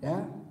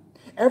 Yeah?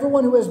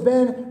 Everyone who has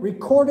been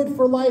recorded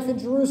for life in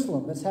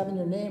Jerusalem, that's having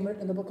your name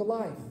written in the book of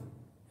life.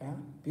 Yeah?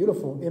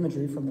 Beautiful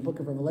imagery from the book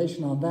of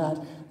Revelation on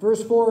that.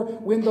 Verse 4,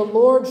 when the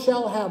Lord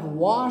shall have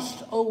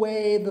washed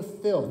away the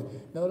filth.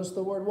 Notice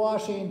the word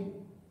washing.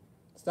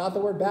 It's not the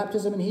word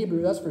baptism in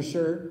Hebrew, that's for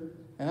sure.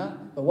 Yeah?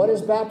 But what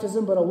is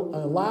baptism but a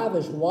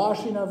lavish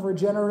washing of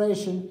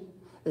regeneration?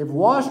 They've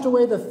washed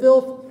away the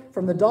filth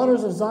from the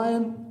daughters of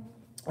Zion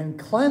and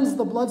cleansed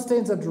the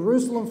bloodstains of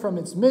Jerusalem from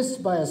its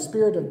midst by a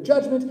spirit of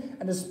judgment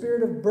and a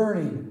spirit of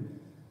burning.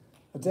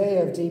 A day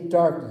of deep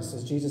darkness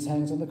as Jesus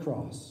hangs on the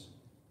cross.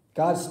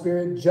 God's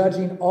Spirit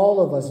judging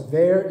all of us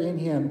there in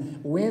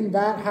him. When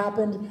that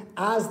happened,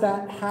 as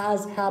that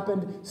has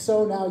happened,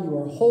 so now you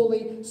are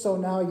holy, so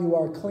now you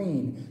are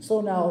clean.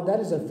 So now that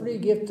is a free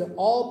gift to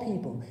all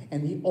people.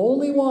 And the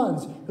only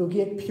ones who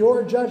get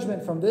pure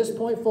judgment from this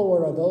point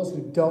forward are those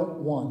who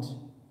don't want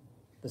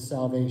the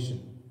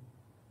salvation.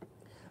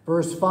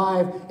 Verse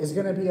 5 is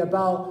going to be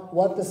about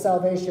what the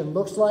salvation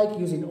looks like,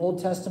 using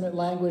Old Testament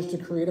language to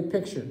create a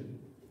picture.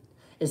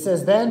 It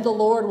says, "Then the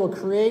Lord will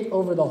create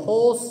over the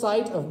whole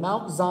site of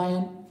Mount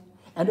Zion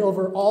and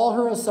over all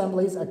her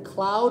assemblies a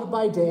cloud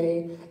by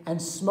day and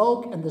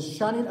smoke and the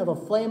shining of a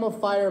flame of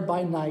fire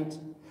by night.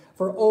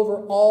 For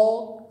over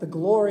all the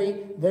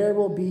glory there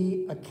will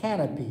be a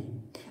canopy.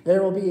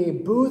 There will be a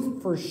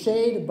booth for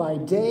shade by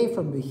day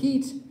from the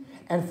heat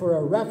and for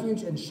a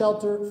refuge and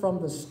shelter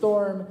from the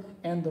storm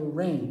and the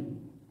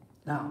rain."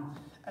 Now,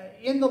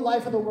 in the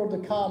life of the world to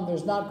come,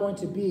 there's not going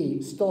to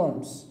be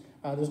storms.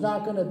 There's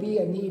not going to be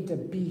a need to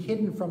be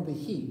hidden from the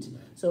heat.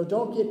 So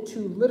don't get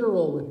too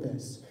literal with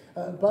this.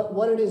 But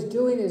what it is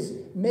doing is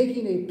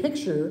making a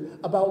picture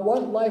about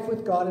what life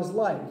with God is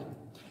like.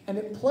 And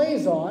it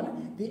plays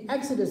on the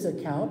Exodus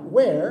account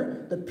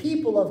where the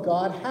people of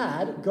God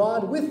had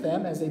God with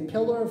them as a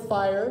pillar of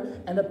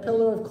fire and a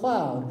pillar of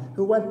cloud,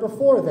 who went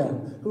before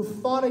them, who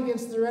fought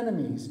against their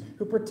enemies,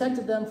 who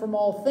protected them from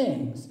all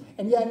things.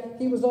 And yet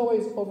he was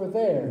always over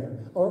there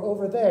or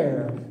over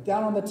there,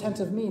 down on the tent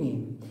of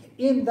meeting.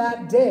 In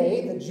that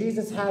day that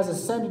Jesus has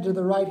ascended to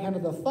the right hand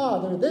of the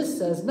Father, this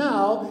says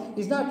now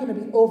he's not going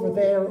to be over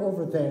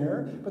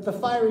there, but the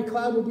fiery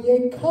cloud will be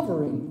a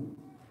covering.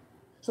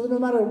 So that no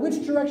matter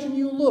which direction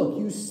you look,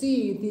 you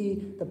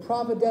see the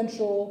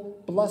providential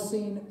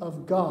blessing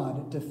of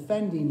God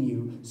defending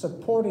you,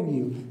 supporting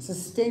you,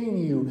 sustaining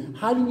you,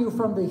 hiding you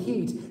from the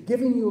heat,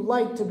 giving you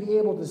light to be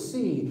able to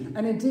see.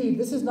 And indeed,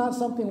 this is not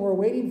something we're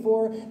waiting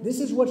for. This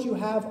is what you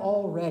have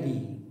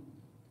already.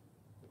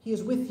 He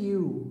is with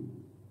you.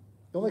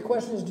 The only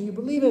question is, do you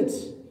believe it?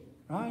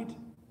 Right?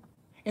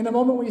 In the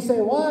moment where you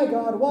say, "Why,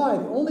 God, why?"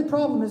 The only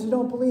problem is you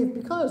don't believe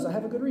because I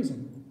have a good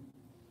reason.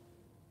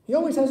 He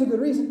always has a good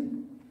reason.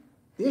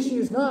 The issue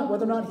is not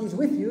whether or not he's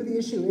with you. The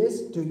issue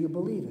is, do you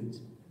believe it?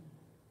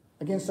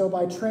 Again, so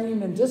by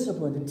training and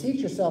discipline, to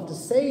teach yourself to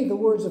say the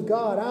words of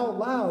God out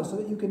loud so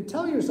that you can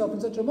tell yourself in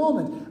such a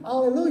moment,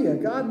 "Hallelujah,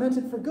 God meant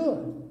it for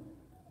good."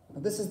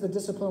 Now, this is the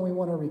discipline we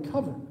want to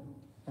recover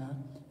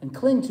and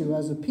cling to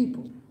as a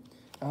people.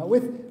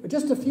 With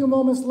just a few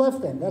moments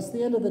left then, that's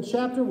the end of the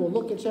chapter. We'll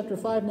look at chapter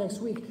 5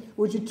 next week.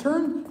 Would you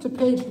turn to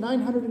page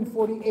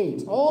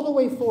 948, all the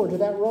way forward to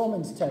that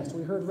Romans text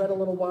we heard read a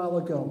little while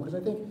ago, because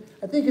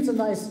I think it's a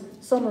nice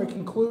summary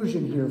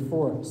conclusion here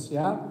for us,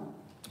 yeah?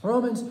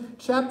 Romans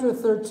chapter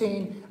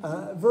 13,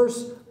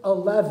 verse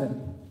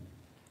 11,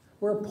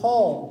 where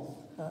Paul,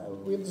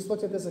 we just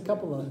looked at this a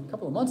couple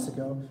of months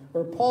ago,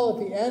 where Paul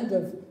at the end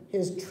of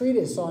his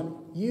treatise on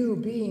you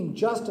being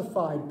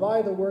justified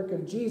by the work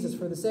of Jesus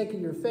for the sake of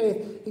your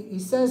faith, he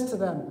says to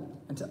them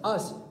and to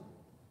us,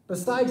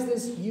 "Besides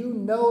this, you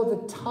know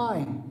the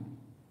time."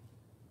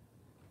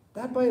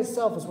 That by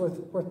itself is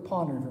worth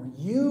pondering.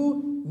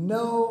 You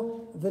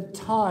know the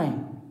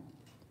time.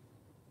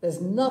 It has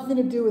nothing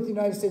to do with the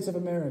United States of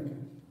America.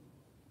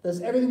 It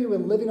has everything to do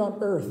with living on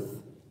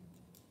earth.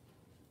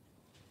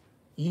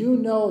 You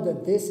know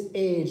that this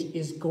age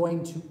is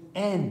going to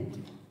end.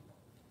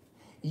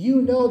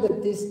 You know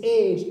that this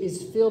age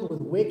is filled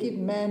with wicked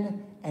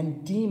men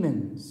and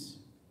demons.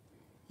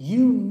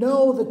 You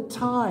know the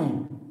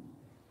time,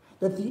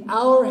 that the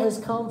hour has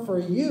come for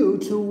you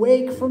to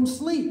wake from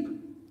sleep.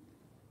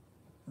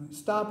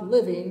 Stop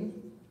living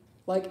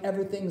like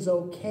everything's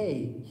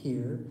okay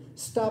here.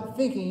 Stop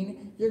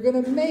thinking you're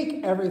going to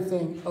make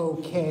everything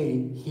okay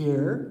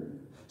here.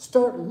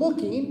 Start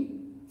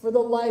looking for the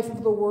life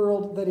of the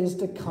world that is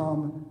to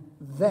come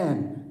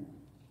then.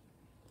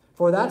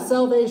 For that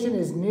salvation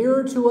is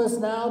nearer to us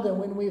now than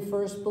when we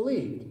first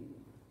believed.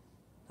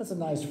 That's a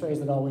nice phrase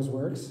that always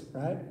works,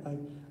 right?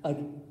 Like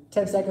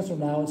 10 seconds from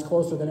now, it's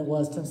closer than it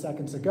was 10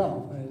 seconds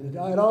ago.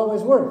 It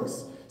always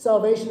works.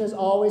 Salvation is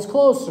always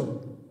closer.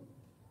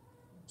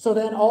 So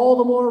then all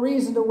the more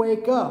reason to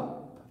wake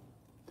up.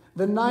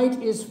 The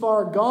night is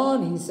far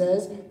gone, he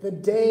says. The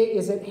day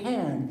is at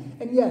hand.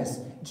 And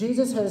yes,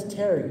 Jesus has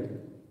tarried.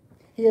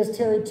 He has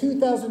tarried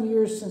 2,000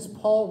 years since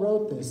Paul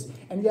wrote this,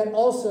 and yet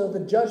also the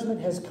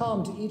judgment has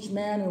come to each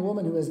man and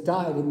woman who has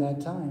died in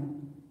that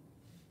time.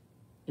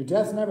 Your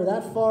death's never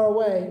that far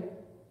away.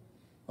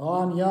 "Oh,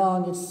 I'm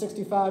young, it's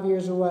 65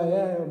 years away."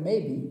 Yeah,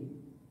 maybe.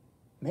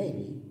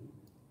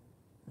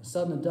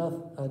 Sudden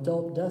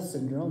adult death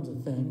syndrome's a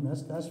thing,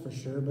 that's for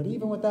sure, but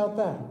even without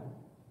that,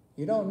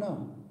 you don't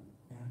know.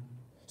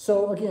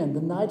 So again,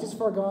 the night is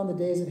far gone, the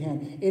day is at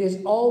hand. It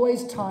is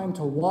always time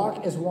to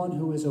walk as one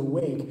who is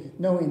awake,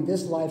 knowing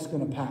this life's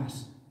going to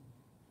pass.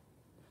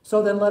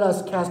 So then let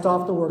us cast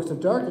off the works of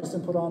darkness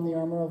and put on the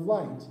armor of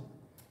light.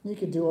 You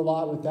could do a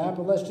lot with that,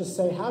 but let's just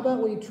say, how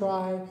about we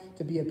try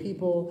to be a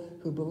people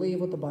who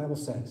believe what the Bible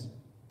says?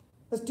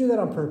 Let's do that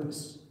on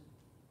purpose.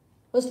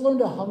 Let's learn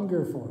to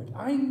hunger for it.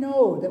 I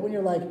know that when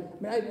you're like,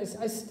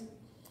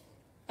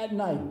 at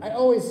night, I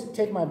always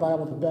take my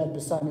Bible to bed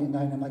beside me at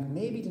night, and I'm like,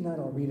 maybe tonight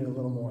I'll read it a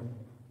little more.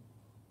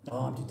 Oh,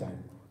 I'm too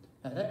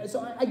tired. So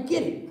I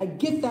get it. I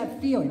get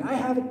that feeling. I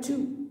have it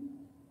too.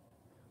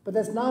 But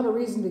that's not a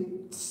reason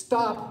to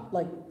stop,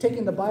 like,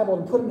 taking the Bible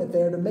and putting it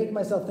there to make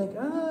myself think,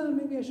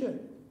 maybe I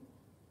should.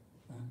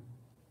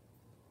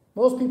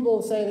 Most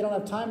people say they don't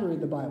have time to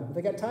read the Bible.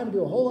 They got time to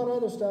do a whole lot of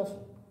other stuff.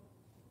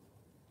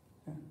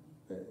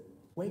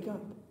 Wake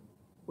up.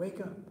 Wake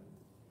up.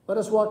 Let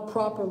us walk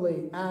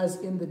properly as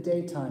in the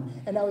daytime.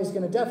 And now he's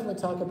going to definitely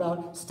talk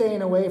about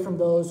staying away from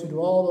those who do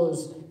all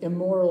those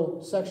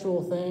immoral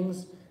sexual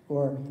things, who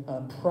are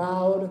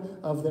proud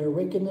of their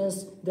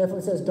wickedness.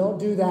 Definitely says, don't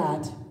do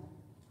that.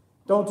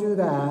 Don't do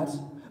that.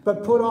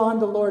 But put on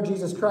the Lord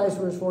Jesus Christ,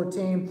 verse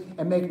 14,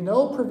 and make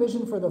no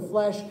provision for the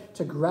flesh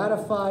to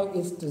gratify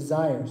its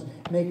desires.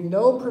 Make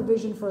no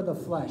provision for the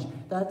flesh.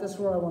 That's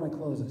where I want to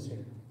close this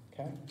here.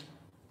 Okay?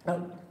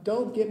 Now,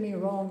 don't get me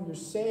wrong. You're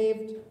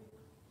saved.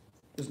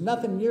 There's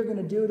nothing you're going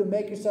to do to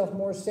make yourself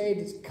more saved.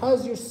 It's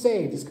because you're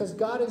saved. It's because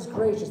God is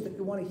gracious that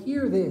you want to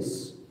hear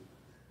this.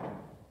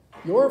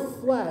 Your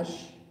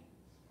flesh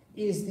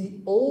is the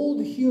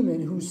old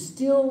human who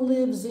still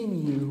lives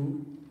in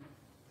you,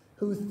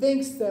 who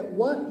thinks that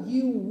what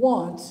you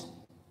want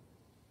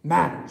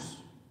matters.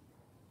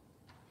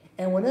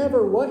 And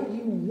whenever what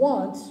you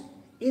want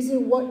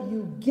isn't what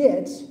you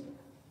get,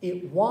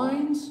 it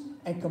whines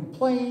and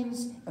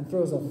complains and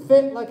throws a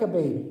fit like a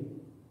baby.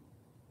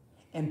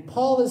 And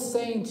Paul is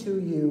saying to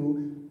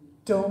you,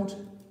 don't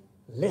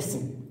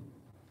listen.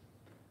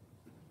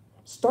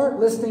 Start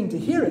listening to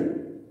hear it,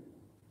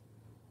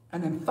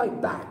 and then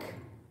fight back.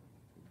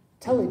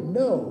 Tell it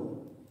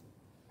no.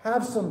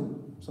 Have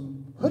some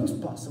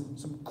chutzpah,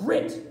 some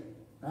grit.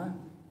 Huh?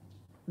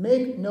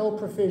 Make no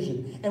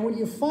provision. And when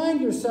you find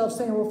yourself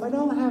saying, well, if I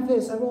don't have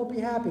this, I won't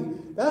be happy,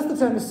 that's the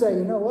time to say,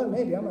 you know what,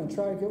 maybe I'm going to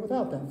try to get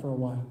without that for a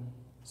while.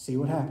 See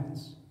what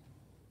happens.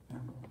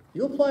 Now,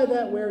 you apply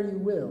that where you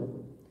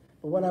will.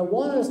 But what I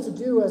want us to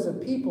do as a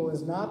people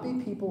is not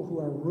be people who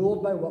are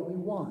ruled by what we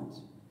want.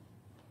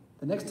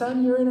 The next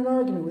time you're in an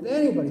argument with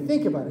anybody,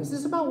 think about it. Is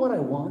this about what I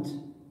want?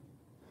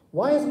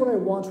 Why is what I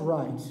want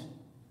right?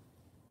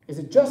 Is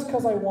it just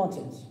because I want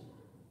it?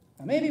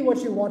 Now, maybe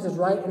what you want is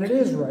right, and it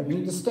is right. You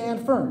need to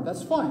stand firm.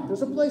 That's fine.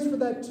 There's a place for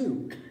that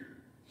too.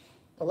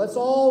 But let's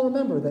all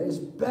remember that it's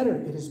better.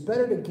 It is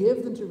better to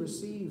give than to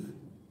receive.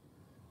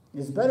 It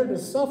is better to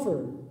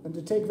suffer than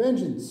to take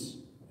vengeance.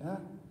 Yeah?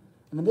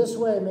 And in this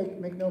way,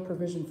 make no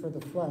provision for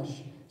the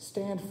flesh.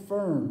 Stand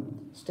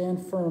firm.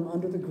 Stand firm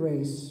under the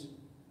grace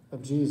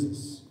of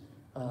Jesus.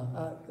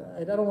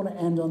 I don't want to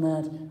end on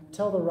that.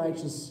 Tell the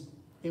righteous,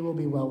 it will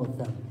be well with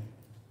them.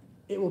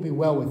 It will be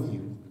well with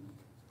you.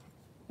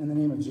 In the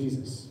name of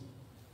Jesus.